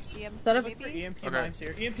EMP Set up Look for maybe? EMP Okay. mines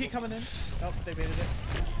here. EMP coming in. Oh, they baited it.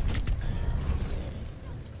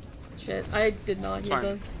 Shit, I did not It's hear fine.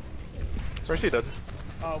 them. Mercy dead.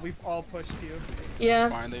 We've all pushed you. Yeah.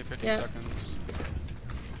 It's fine, they have 15 Yeah. seconds.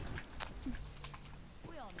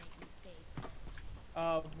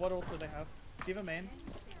 What ult do they have? Diva main.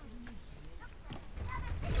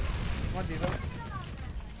 Come on, Diva.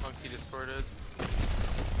 Monkey discorded.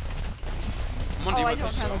 I'm on Oh, I Diva,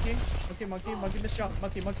 don't please. have- Monkey, missed shot.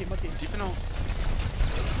 Monkey. Deep in ult.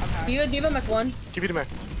 I'm hacked. Diva Mech 1. Give you the Mac.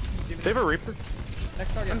 Diva They have a Reaper.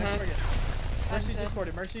 Next target, I'm next hacked. target. Mercy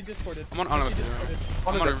dead. discorded. I'm on Ana with you. discorded.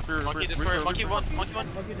 I'm on a Monkey discorded. Monkey one.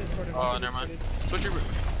 Monkey discorded. Oh, Monkey never mind. discorded. Switch your...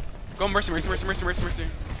 Go Mercy.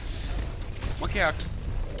 Monkey hacked.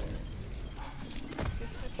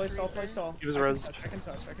 Play stall. He was I can res. touch.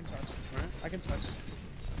 Alright. I can touch.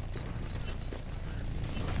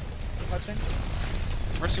 Touching.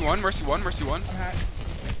 Mercy one. I'm hacked.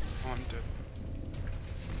 Oh, I'm dead.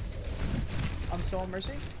 I'm still on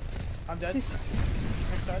Mercy. I'm dead. Please.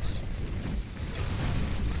 Next touch.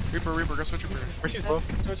 Reaper, go switch Reaper. Mercy's low.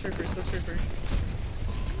 Switch Reaper.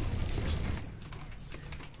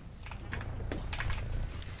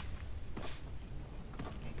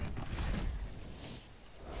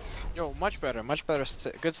 Yo, much better.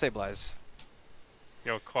 Good stabilize.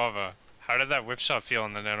 Yo, Quava, how did that whip shot feel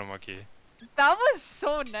on the Nano Monkey? That was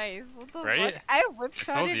so nice. What the Right? fuck? I whip I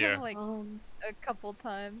told shotted you. him like a couple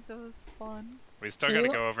times. It was fun. We still Do gotta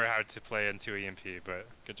you- go over how to play into EMP, but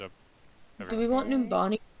good job. Do we want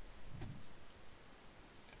Numbani?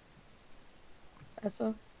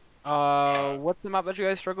 Essa? What's the map that you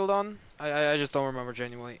guys struggled on? I just don't remember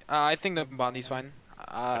genuinely. I think the Bondi's fine.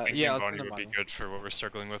 I think yeah, Team let's do Bonnie would be Numbani. good for what we're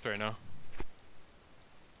struggling with right now.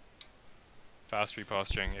 Fast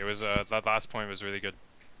reposturing. It was that last point was really good.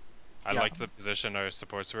 I Yeah. liked the position our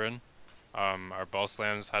supports were in. Our ball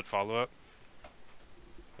slams had follow up. It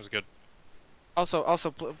was good. Also,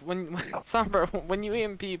 when Somber, when you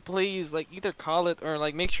EMP, please like either call it or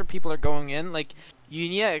like make sure people are going in. Like you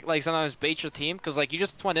need like sometimes bait your team because like you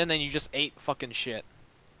just went in and you just ate fucking shit.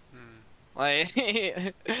 Like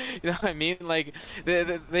you know what I mean? Like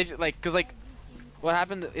they like cause like what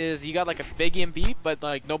happened is you got like a big EMP but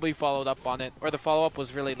like nobody followed up on it or the follow up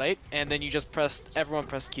was really late and then you just everyone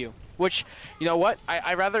pressed Q. Which you know what?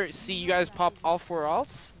 I rather see you guys pop all 4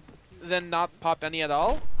 alts than not pop any at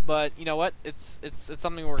all. But you know what? It's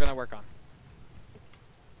something we're gonna work on.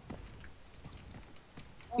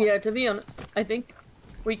 Yeah, to be honest, I think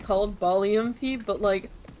we called ball EMP, but like,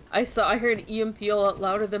 I heard EMP a lot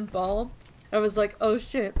louder than ball. I was like, oh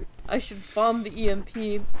shit, I should bomb the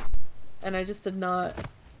EMP, and I just did not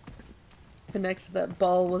connect that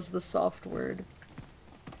ball was the soft word.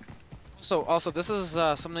 Also, this is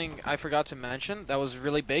something I forgot to mention that was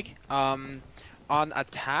really big. On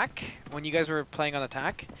attack, when you guys were playing on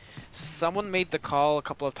attack, someone made the call a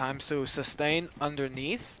couple of times to sustain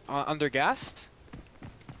underneath, under gas,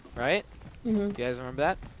 right? Mm-hmm. You guys remember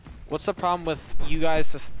that? What's the problem with you guys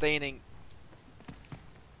sustaining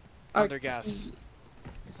under gas?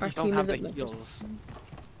 Our You don't team have the isn't meant to heals.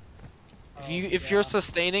 sustain. If you're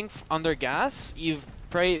sustaining under gas, you've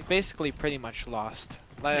basically pretty much lost.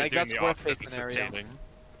 You're Like doing that's the worst opposite case of scenario. sustaining.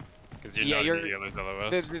 Because you're Yeah, not you're- in the healers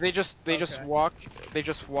LOS. They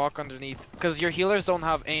just Okay. walk underneath because your healers don't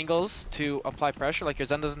have angles to apply pressure. Like your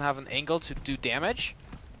Zen doesn't have an angle to do damage,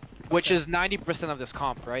 which Okay. is 90% of this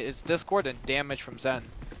comp, right? It's Discord and damage from Zen,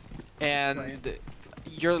 and Right.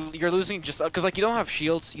 you're losing just because like you don't have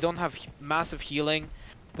shields, you don't have massive healing.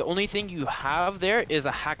 The only thing you have there is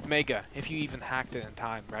a hacked mega if you even hacked it in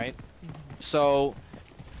time, right? So,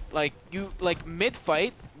 like mid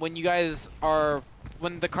fight when you guys are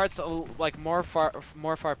when the cart's like more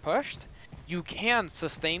far pushed, you can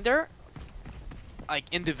sustain there, like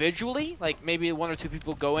individually, like maybe 1 or 2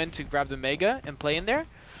 people go in to grab the mega and play in there,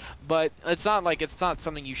 but it's not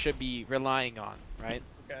something you should be relying on, right?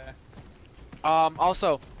 Okay.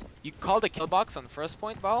 Also, you called a kill box on first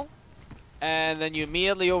point ball. and then you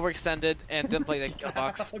immediately overextended and didn't play the kill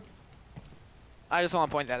box. I just want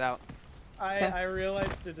to point that out. I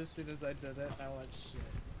realized it as soon as I did it, and I went, shit.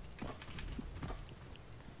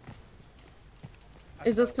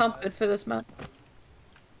 Is this comp good for this map?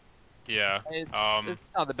 Yeah. It's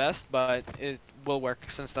not the best, but it will work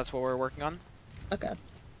since that's what we're working on. Okay.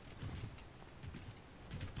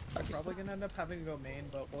 I'm probably gonna end up having to go main,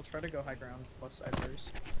 but we'll try to go high ground plus side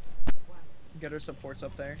first. Get our supports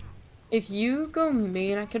up there. If you go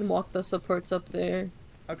main, I can walk the supports up there.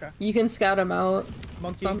 Okay. You can scout them out.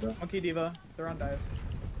 Monkey, Sombra? Monkey Diva, they're on dive.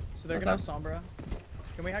 So they're gonna have Sombra.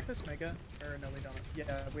 Can we hack this Mega? Or no, we don't.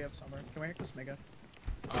 Yeah, we have Sombra. Can we hack this Mega?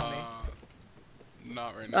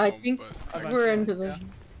 Not right now. I think but we're in position.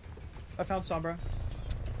 Yeah. I found Sombra.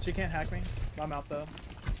 She can't hack me. I'm out though.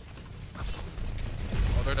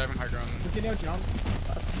 Oh, they're diving high ground. We can no jump.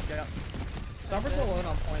 Yeah. Sombra's alone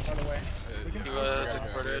on point, by the way. We can He was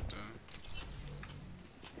deported.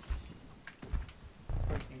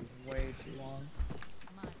 Taking way too long.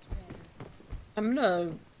 I'm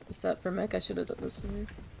gonna set for mech. I should have done this sooner.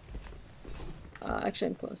 Actually,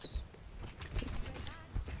 I'm close.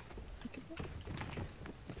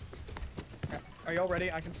 Are y'all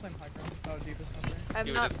ready? I can slam high ground. Oh, Diva's not there. I'm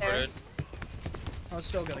He not was there. deported. Oh, it's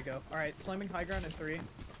still gonna go. Alright, slamming high ground in 3.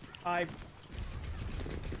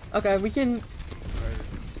 Okay, we can. Give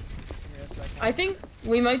me a second. I think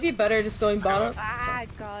we might be better just going bottom. Ah,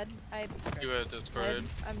 God. He was deported.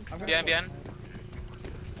 I'm gonna Bien, go bien.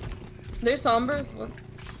 There's Sombras. We're up.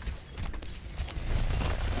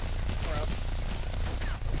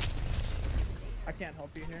 I can't help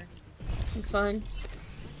you here. It's fine.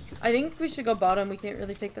 I think we should go bottom. We can't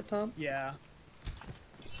really take the top. Yeah.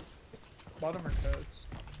 Bottom or codes.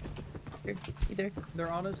 Either. Their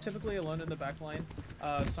Ana's typically alone in the back line.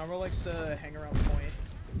 Sombra likes to hang around point.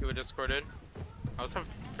 He was discorded. I also have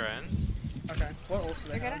friends. Okay. What ult do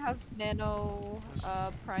They're they gonna have Nano,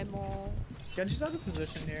 Primal. Genji's out of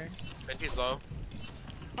position here. Benji's low.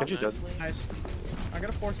 Genji does. possibly. Nice. I got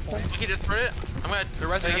a force point. He discorded. I'm gonna. They're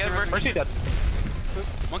resing, Again, resing, Mercy dead.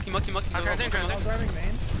 Monkey. I'm crazy, I'm crazy. driving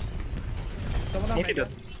main. Someone on Monkey Mega.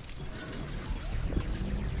 dead.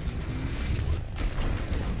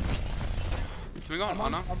 Can we go on I'm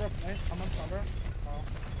on Ana? Sombra point. I'm on Sombra. Oh.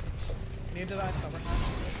 Need to die Sombra now.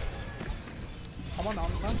 I'm on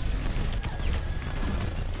Ana.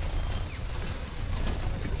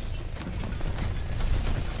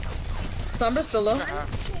 Sombra's still low.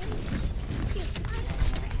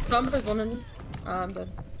 Sombra's one in. I'm dead.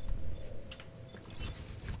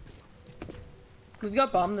 We've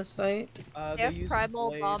got bomb this fight. They have use Primal,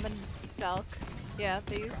 Blade. Bomb, and Valk. Yeah,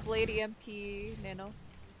 they use Blade, EMP, Nano.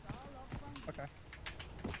 Okay.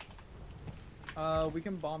 We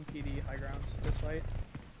can bomb PD high ground this fight.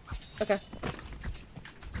 Okay.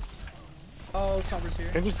 Oh, Sombra's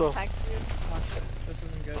here. Genji's low. Attack you. Come on. This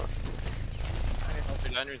isn't good. I need help.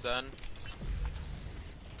 You're done, you're done.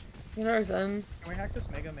 In our zen. Can we hack this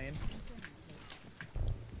Mega main?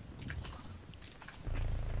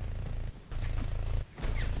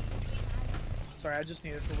 Sorry, I just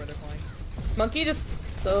need it for where they're playing. Monkey just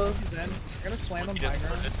so. He's in. We're gonna slam him Monkey high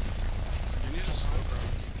ground. discorded. You need to slow, bro.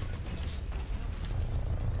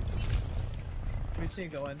 We just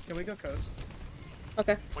need to go in. Can we go coast?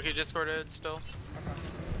 Okay. Monkey discorded still. Okay.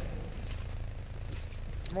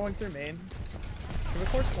 I'm rolling through main. Can we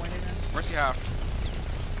force point again? Mercy half.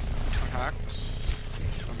 I'm hacked.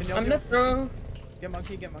 Can y'all I'm do- gonna throw. Get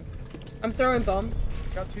monkey, get monkey. I'm throwing bomb.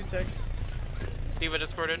 Got 2 ticks. Diva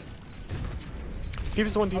discorded.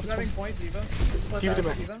 Diva's one, I'm Diva's driving one. point, Diva. Diva to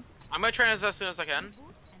me. Diva. I'm gonna try as soon as I can.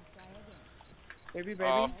 Baby, baby.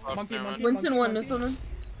 Oh, fuck, monkey, never monkey, mind. Winston monkey, one. monkey. Winston one.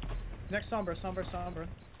 Next Sombra, Sombra, Sombra.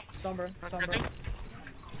 Sombra, Sombra. Crazy.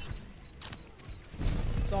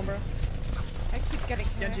 Sombra. I keep getting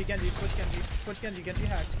hit. Genji, Genji, switch Genji. Switch Genji, Genji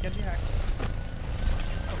hacked. Genji hacked.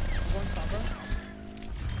 I'm going Sombra.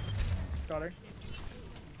 Got her.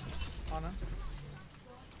 Ana.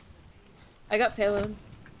 I got payload.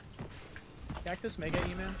 Hack this Mega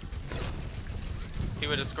email.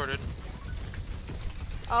 Diva discorded.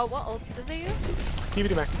 What ults did they use? Diva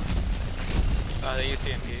to Mac. They used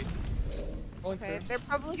DMP. Rolling Okay, through. they're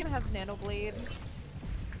probably gonna have Nano Blade.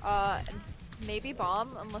 And maybe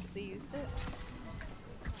Bomb, unless they used it.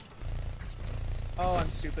 Oh, I'm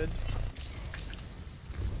stupid.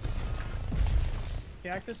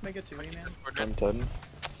 Can hack this Mega 2 Monkey email. discorded. I'm dead.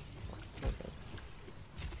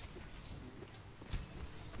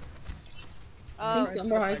 Think Alright,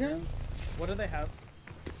 Sombra high okay. ground? What do they have?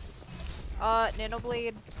 Nano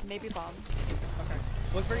Blade, maybe Bomb. Okay.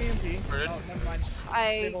 Look for EMP. Worded. Oh, never mind.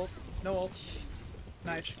 I Save ult. No ult.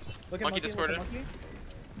 Nice. Look at Monkey monkey. Look at discorded. monkey.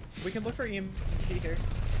 We can look for EMP here.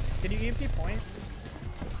 Can you EMP point?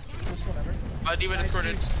 Just whatever. D.Va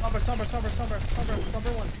discorded. Somber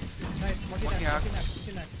one. Nice. Monkey Monkey next. hack.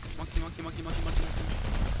 Monkey next. Monkey.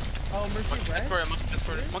 Oh, Mercy Monkey red.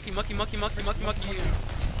 discorded. Monkey discorded. Monkey.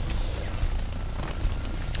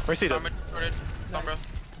 Mercy dead. Sombra discorded. Sombra.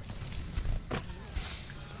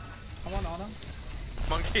 I'm on Ana.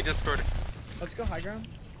 Monkey discorded. Let's go high ground.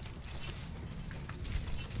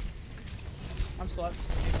 I'm slept.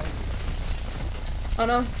 Oh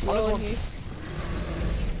no, Ana's low one. heat.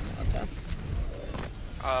 Okay.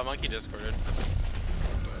 Monkey discorded.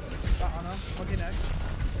 Got Ana. Monkey next.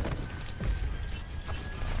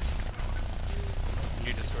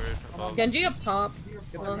 You discorded. Above. Genji up top.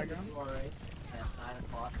 Get Well, their high ground.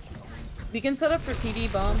 we can set up for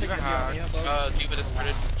TD bomb. D.Va hack. D.Va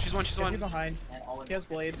discorded. She's one. Genji behind. He has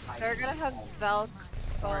blade. They're gonna have Valk.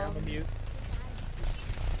 Sorry, I'm a mute.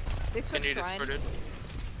 They switched Genji Ryan. discorded.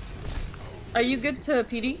 Are you good to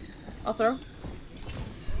PD? I'll throw.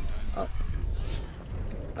 Oh.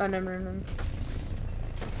 Oh, never mind.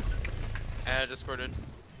 Discorded.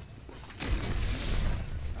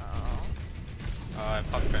 I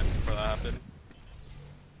popped fan before that happened.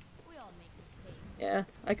 Yeah,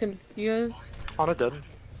 I can. You guys. Ana dead.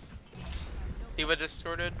 D.Va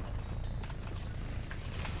discorded.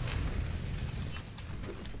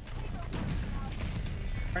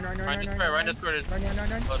 Ryan discorded. Run.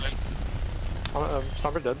 Loading.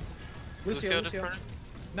 Sombra dead. Lucio discorded.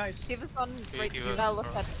 Nice. Diva's on right. Diva's Diva on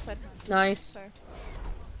looks front. at. Nice.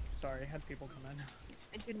 Sorry, had people come in.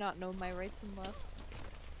 I do not know my rights and lefts.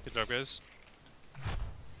 Good job, guys.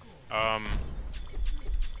 I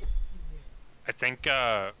think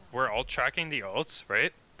we're all tracking the ults,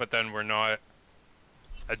 right? But then we're not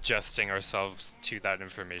adjusting ourselves to that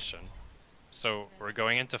information. So we're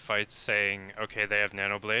going into fights saying, okay, they have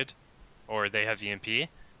Nanoblade, or they have EMP,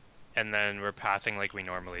 and then we're pathing like we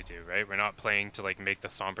normally do, right? We're not playing to like make the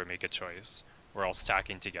Sombra make a choice. We're all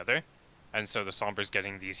stacking together, and so the Sombra's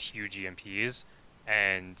getting these huge EMPs,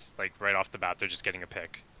 and like right off the bat, they're just getting a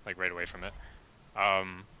pick, like right away from it.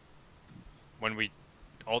 When we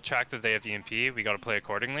all track that they have EMP, we gotta play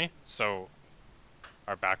accordingly. So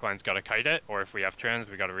our backline's gotta kite it, or if we have trans,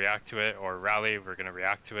 we gotta react to it, or rally, we're gonna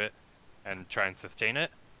react to it and try and sustain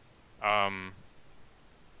it.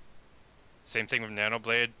 Same thing with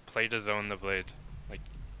Nanoblade, play to zone the blade, like,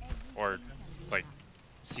 or like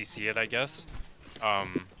CC it, I guess.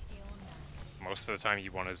 Most of the time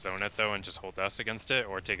you want to zone it though and just hold S against it,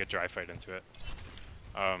 or take a dry fight into it.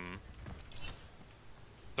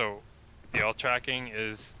 So the ult tracking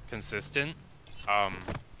is consistent,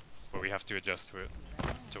 but we have to adjust to it,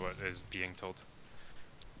 to what is being told.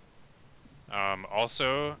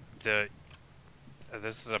 Also,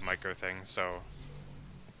 this is a micro thing, so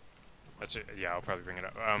yeah, I'll probably bring it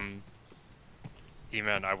up.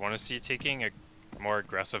 Eman, I want to see you taking a more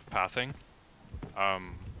aggressive pathing.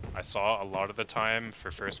 I saw a lot of the time,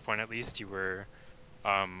 for first point at least, you were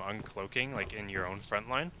uncloaking like in your own front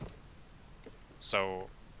line. So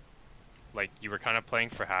like you were kind of playing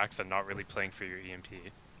for hacks and not really playing for your EMP.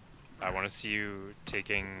 I want to see you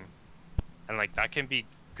taking, and like that can be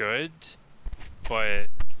good, but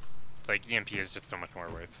like EMP is just so much more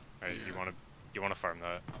worth, right? Yeah. You want to farm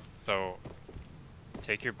that. So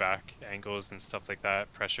take your back angles and stuff like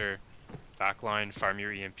that, pressure backline, farm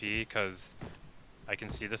your EMP, because I can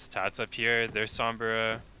see the stats up here. Their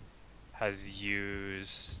Sombra has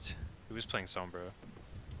used, who was playing Sombra?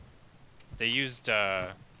 They used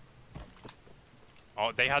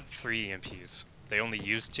they had 3 EMPs. They only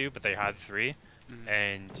used 2, but they had 3,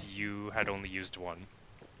 and you had only used 1.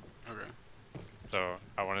 Okay. So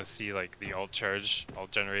I want to see like the ult charge,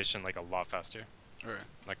 ult generation like a lot faster. Okay.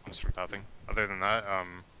 That comes from pathing. Other than that,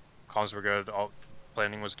 comms were good, ult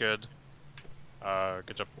planning was good.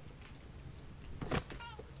 Good job.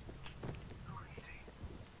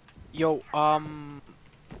 Yo,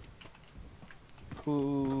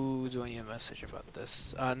 who do I need a message about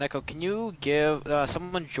this? Neko, can you give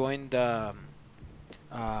someone joined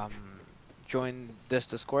join this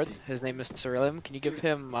Discord? His name is Cyrillium. Can you give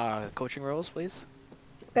him coaching roles, please?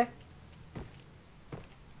 Okay.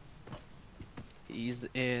 He's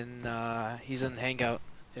in Hangout.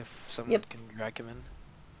 If someone Yep. can drag him in.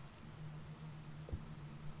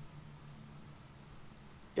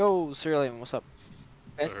 Yo, Cyrillium, what's up?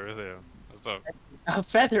 Yes. What's up?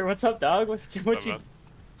 Feather, what's up, dog? What you?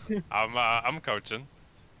 I'm coaching.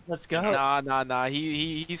 Let's go. Nah.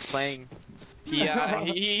 He's playing.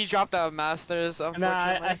 He dropped a masters.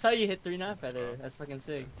 Unfortunately. Nah, I saw you hit 3-9, Feather. That's fucking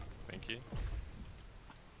sick. Thank you.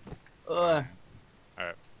 Ugh.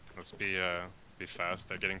 Alright, let's be fast.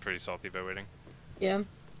 They're getting pretty salty by waiting. Yeah.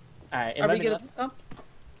 Alright, Are we inviting good up. at this comp?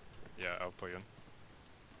 Yeah, I'll put you in.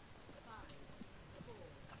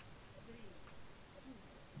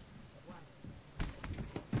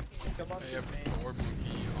 Skillbox I is have main. Orb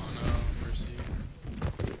Monkey on Mercy.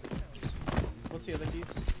 What's the other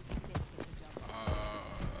deeps?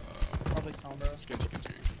 Probably Sombra. Genji.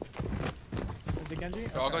 Is it Genji?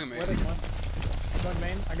 They're all going main. Where are they going? Going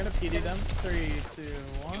main. I'm gonna PD them. 3, 2,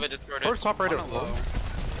 1. Diva discorded. Torch top right On at a low. low.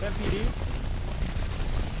 Then PD.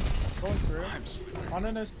 Going through. I'm sleeping. On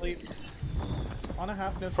a no sleep. On a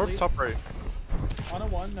half no Torch sleep. top right. On a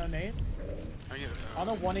 1, no nade. I get it. On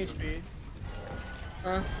a 1 HP.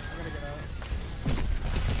 I'm gonna get out.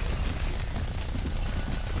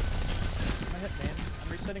 I hit main.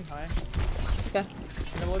 I'm resetting high. Okay.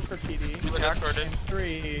 I'm gonna look for PD. Diva discorded. In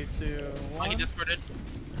 3, 2, Monkey 1. discorded.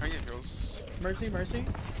 I get heals. Mercy.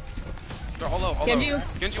 They're all low. Genji.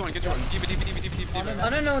 Genji one. Diva. On a I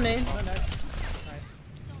don't know name. On a next. Nice.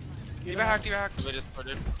 Diva hack. Diva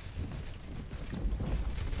discorded.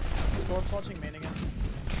 Torch watching main again.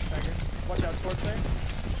 Tiger. Watch out, Torch there.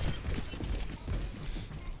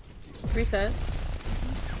 Reset.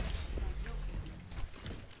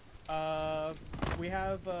 We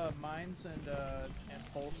have mines and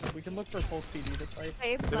pulse. We can look for pulse PD this fight.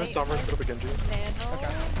 They They have a might Summer set up a Genji. nano.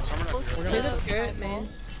 Okay. Summer Close We're to gonna- They're the spirit, primal.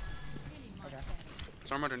 man. Okay.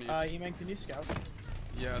 Summer underneath. Eman, can you scout?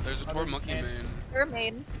 Yeah, there's a Oh, Orb there's Monkey main. main. They're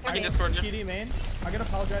main. They're Monkey main. discorded. PD main. I'm gonna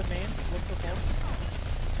power drive main. Look for pulse.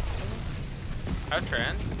 I have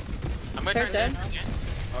trans. I'm gonna They're turn dead. in.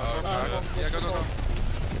 Yeah, go.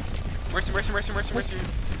 Mercy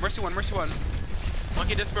one.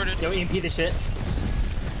 Monkey discorded. Yo, EMP the shit.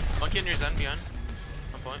 Monkey in your Zen beyond.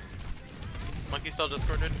 On point. Monkey still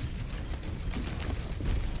discorded.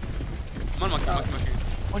 Come on,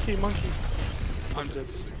 Monkey. Monkey. I'm dead.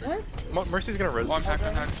 What? Mercy's gonna res. Oh, I'm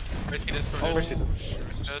hacked. Risky discorded. Oh, Mercy.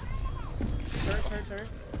 Dead. Turret.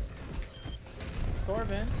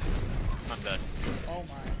 Torvin. I'm dead. Oh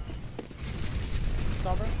my.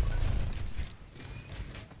 Sombra.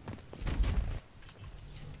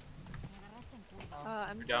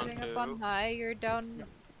 I'm You're down setting up on 2. high. You're down.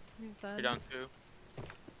 Zen. You're down 2.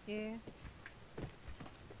 Yeah.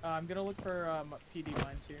 I'm gonna look for PD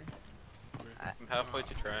mines here. I'm halfway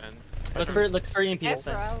to trans. Look for EMP this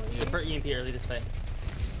Nice fight. rally. Look for EMP early this fight.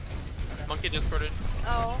 Monkey discorded.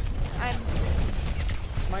 Oh, I'm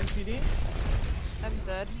Mines PD.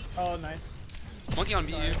 dead. Oh, nice. Monkey on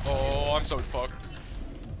B. Oh, I'm so fucked.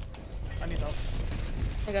 I need help.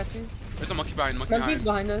 I got you. There's a monkey behind. Monkey's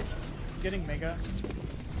behind us. Getting mega.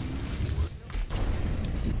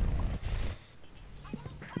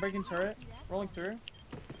 Breaking turret. Rolling through.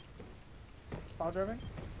 Power driving.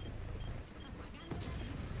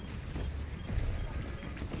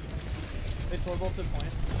 They torque bolted point.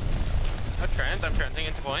 I'm transing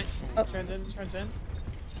into point. Turns in.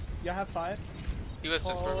 You have 5. He was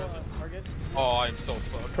Call, discorded. target. Oh, I'm so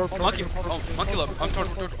fucked. Monkey low. I'm torch.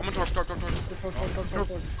 Torque.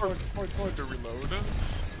 To reload.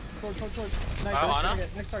 Nice, Ana?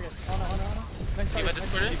 next target. Ana. Next Diva target.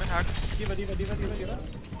 discorded. Diva.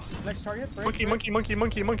 Next target. Break. Monkey.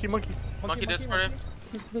 Monkey discorded.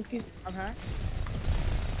 Okay. I'm hacked.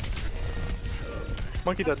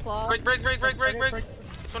 Monkey dead. Claw. Break.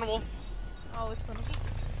 It's on a wall. Oh, it's one of them.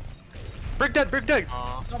 Brick dead.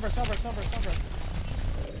 Aw. Sombra.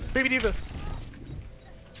 Baby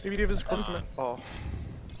Diva's close to me. Oh.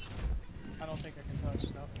 I don't think I can touch.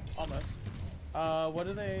 No. Almost. What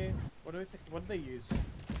do they use?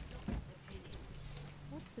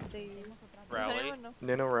 What did they use? Rally. Does anyone know?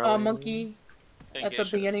 Nano rally. Monkey at the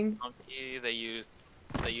Engage beginning. Monkey. They used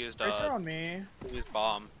Tracer on me.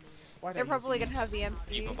 bomb. Why did They're I use probably it? gonna have EMP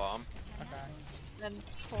Diva bomb. Okay. and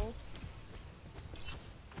pulse.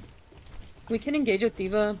 We can engage with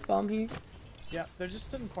Diva bomb here. Yeah, they're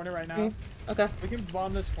just in corner right now. Okay. Okay. We can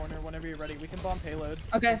bomb this corner whenever you're ready. We can bomb payload.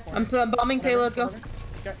 Okay. Corner. I'm bombing payload. Go.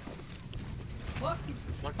 Okay.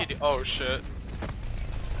 Monkey. Oh shit.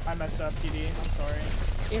 I messed up, PD. I'm sorry.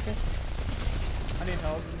 Yeah, okay. I need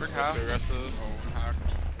help. Brick half. Oh, I'm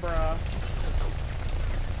hacked. Bruh.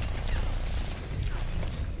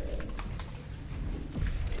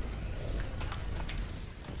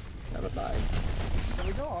 Bye. Can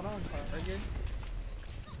we go auto and right here?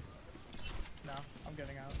 No, I'm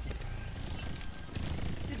getting out.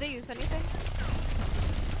 Did they use anything?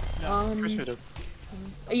 Mercy did.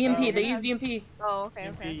 EMP. They used EMP. Oh, okay,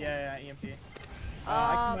 EMP, okay. yeah, EMP.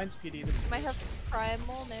 I can mines PD this. Might have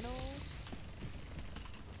primal nano.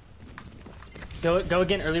 Go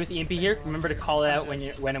again early with EMP here. Remember to call it out when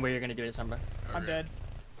and where you're gonna do it, Sombra. I'm dead.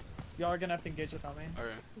 Y'all are gonna have to engage without me.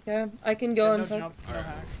 Okay. Okay. I can go no and touch. jump, no Alright.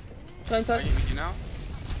 hack. Try and touch. Are you now?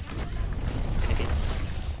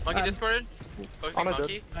 Monkey discorded. Focusing On a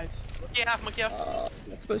monkey. Nice. Monkey half, monkey half.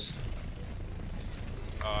 Let's push.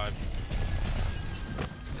 Come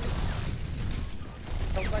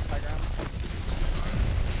back high ground.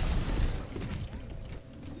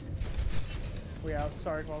 We out.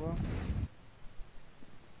 Sorry, Quavo.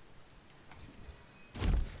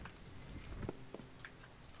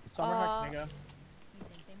 Summer hack Niga.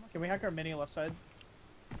 Can we hack our mini left side?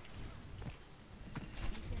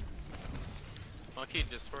 Monkey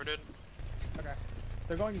discorded. Okay.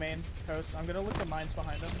 They're going main, coast. I'm gonna look the mines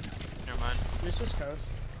behind them. Never mind. It's just coast.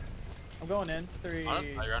 I'm going in. 3, 2, Honest,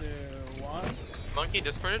 high ground. 1. Monkey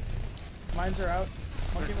discorded. Mines are out.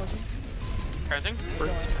 Monkey. Parenting.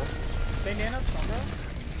 They nano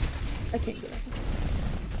Sombra. I can't get it.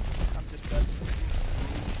 I'm just dead.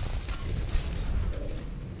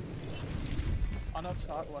 On up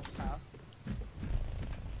top, left half.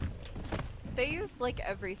 They used like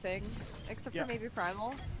everything except Yeah. for maybe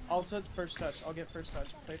primal. I'll touch first touch. I'll get first touch.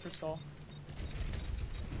 Play for stall.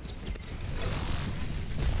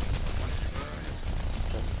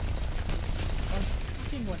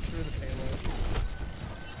 Fucking went through the payload.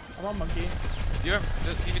 I'm on monkey. You have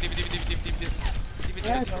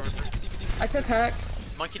Yeah, I took hack.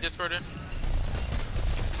 Monkey discorded.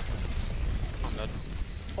 I'm dead.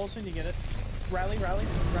 Pulsing, you get it. Rally. Go ahead,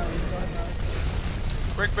 rally.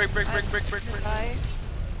 break. Bye.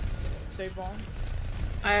 Save bomb.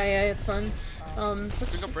 Yeah, it's fun.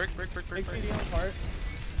 We go break. Big PD on part.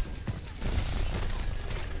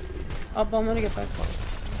 I'm gonna get back.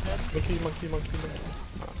 Monkey.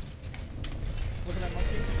 Looking at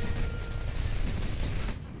monkey.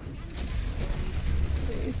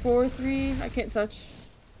 4-3. I can't touch.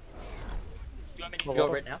 You want me to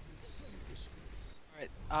go right now?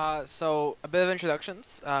 Alright, so a bit of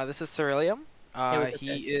introductions. This is Ceruleum. He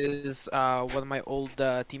is one of my old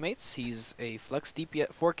teammates. He's a flex DPS,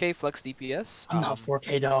 4K flex DPS. I'm not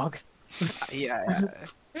 4K dog. Yeah.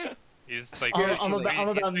 He's like I'm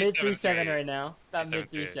about mid 3.7 3.7 right now. About He's mid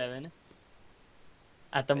 3.7. 3.7.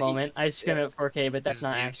 At the moment, I scrim at 4K, but that's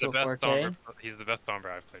not actual 4K. He's the best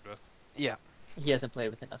Sombra I've played with. Yeah. He hasn't played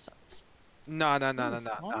with enough songs. No. I don't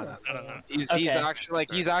know. He's Okay.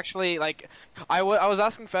 he's actually like I was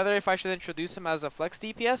asking Feather if I should introduce him as a flex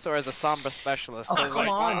DPS or as a Sombra specialist. Oh, 'cause, come like,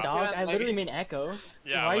 on, dog. yeah, I literally mean Echo.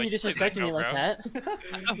 Yeah, Why are like, you play disrespecting me Echo, like bro.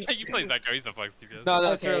 that? You play that guy, he's a flex DPS.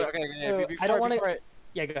 No, Okay, Ceruleum, okay. So, Before, I don't want before to...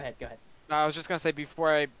 Yeah, go ahead. I was just gonna say before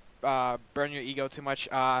I burn your ego too much,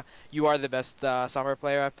 you are the best Sombra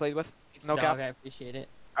player I've played with. No Dog, cap. I appreciate it.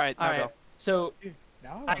 Alright, now Alright, go. so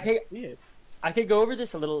Now I I hate- see it. I could go over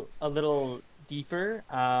this a little deeper,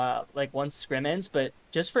 like once scrim ends, but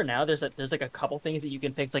just for now, there's like a couple things that you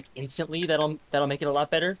can fix like instantly that'll make it a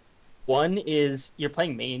lot better. One is you're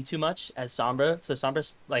playing main too much as Sombra, so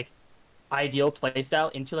Sombra's like ideal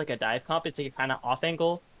playstyle into like a dive comp is to get kind of off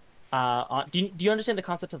angle. Do you understand the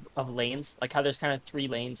concept of lanes? Like how there's kind of 3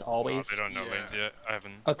 lanes always? They don't know Yeah. lanes yet. I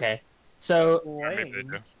haven't. Okay, so Or maybe they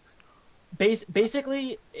do.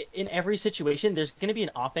 basically in every situation there's going to be an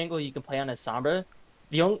off angle you can play on as Sombra.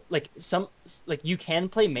 The only you can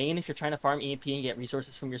play main if you're trying to farm EMP and get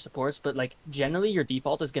resources from your supports, but like generally your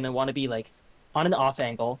default is going to want to be like on an off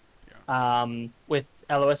angle, with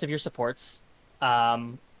LOS of your supports,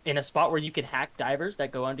 in a spot where you can hack divers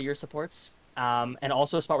that go under your supports, and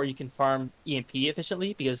also a spot where you can farm EMP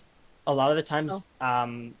efficiently, because a lot of the times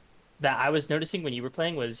that I was noticing when you were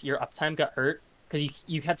playing was your uptime got hurt because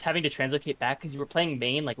you kept having to translocate back because you were playing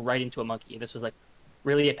main like right into a monkey. This was like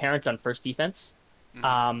really apparent on first defense.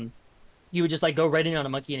 You would just like go right in on a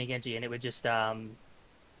monkey and a Genji, and it would just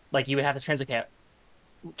like you would have to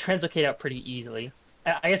translocate out pretty easily.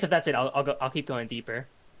 I guess if that's it, I'll keep going deeper.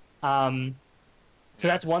 So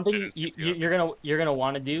that's one thing you're gonna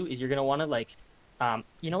want to do is you're gonna want to like,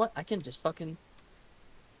 you know what? I can just fucking.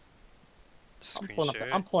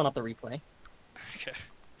 I'm pulling up the replay. Okay.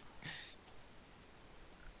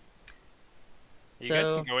 You guys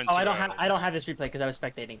can go into, I don't have this replay because I was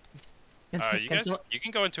spectating. you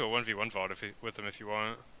can go into a 1v1 VOD with them if you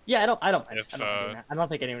want. Yeah, I don't mind If, doing that. I don't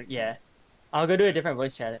think anyone. Yeah, I'll go to a different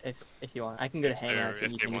voice chat if you want. I can go to Hangouts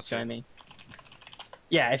and you can just join me.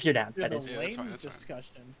 Yeah, if you're down. That is. Lanes that's fine.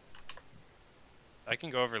 discussion. I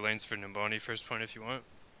can go over lanes for Numboni first point if you want.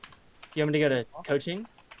 You want me to go to coaching?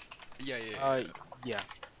 Yeah. Yeah.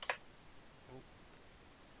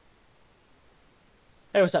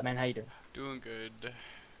 Hey, what's up, man? How you doing? Doing good.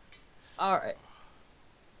 All right.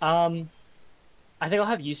 I think I'll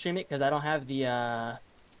have you stream it because I don't have the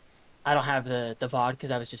VOD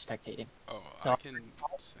because I was just spectating. Oh, So I can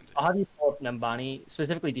send it. I'll have you pull up Numbani,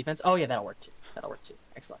 specifically defense. Oh yeah, that'll work too.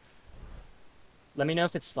 Excellent. Let me know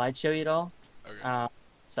if it's slideshowy at all. Okay.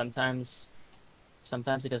 Sometimes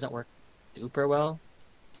it doesn't work super well.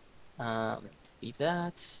 Leave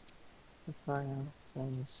that.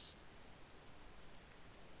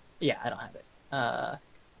 Yeah, I don't have it.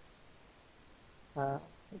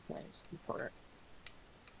 Import.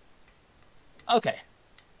 Okay.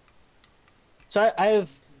 So I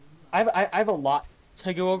have a lot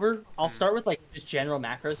to go over. I'll start with like just general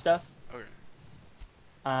macro stuff. Okay.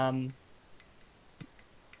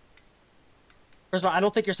 First of all, I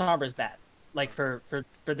don't think your Sombra is bad. Like for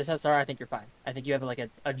this SR, I think you're fine. I think you have like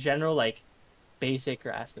a general like basic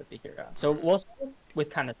grasp of the hero. So we'll start with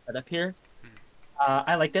kind of setup here.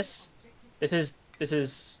 I like this. This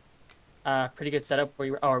is pretty good setup.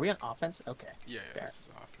 Where are we on offense? Okay. Yeah, Fair. this is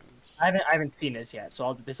offense. I haven't seen this yet,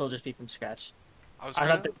 so this will just be from scratch. I was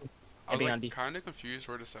kind of confused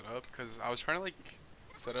where to set up because I was trying to like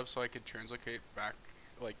set up so I could translocate back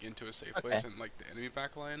like into a safe place and like the enemy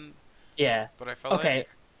backline. Yeah. But I felt like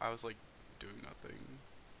I was like doing nothing.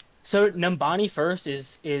 So Numbani first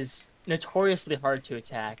is notoriously hard to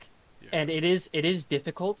attack, and it is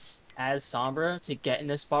difficult as Sombra to get in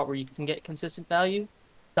a spot where you can get consistent value.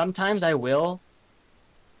 Sometimes I will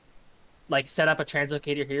like set up a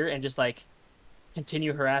translocator here and just like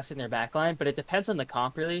continue harassing their backline, but it depends on the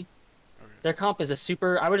comp really. Okay. Their comp is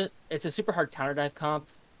it's a super hard counter dive comp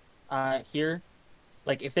here.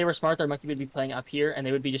 Like if they were smart, their monkey would be playing up here and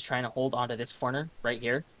they would be just trying to hold onto this corner right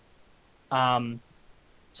here.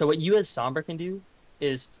 So what you as Sombra can do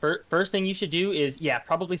is first thing you should do is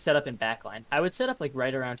probably set up in backline. I would set up like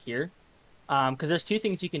right around here. Because there's two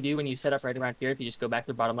things you can do when you set up right around here. If you just go back to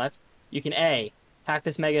the bottom left, you can hack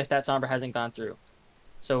this mega if that Sombra hasn't gone through.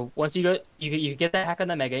 So once you go, you get that hack on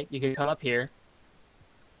the mega. You can come up here.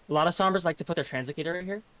 A lot of Sombras like to put their translocator right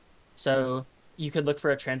here, so you could look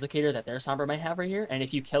for a translocator that their Sombra might have right here. And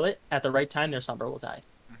if you kill it at the right time, their Sombra will die.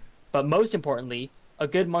 But most importantly, a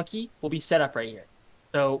good monkey will be set up right here.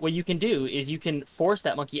 So what you can do is you can force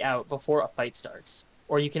that monkey out before a fight starts.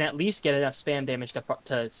 Or you can at least get enough spam damage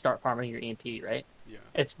to start farming your EMP, right? Yeah.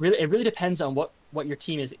 It really depends on what your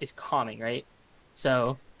team is calming, right?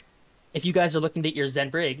 So, if you guys are looking to get your Zen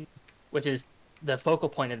Brig, which is the focal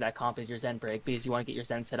point of that comp is your Zen Brig, because you want to get your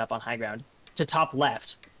Zen set up on high ground, to top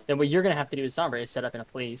left, then what you're going to have to do as Sombra is set up in a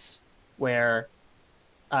place where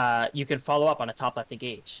you can follow up on a top left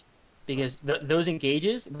engage. Because those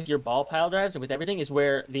engages with your ball pile drives and with everything is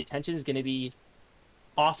where the attention is going to be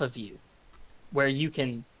off of you, where you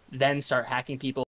can then start hacking people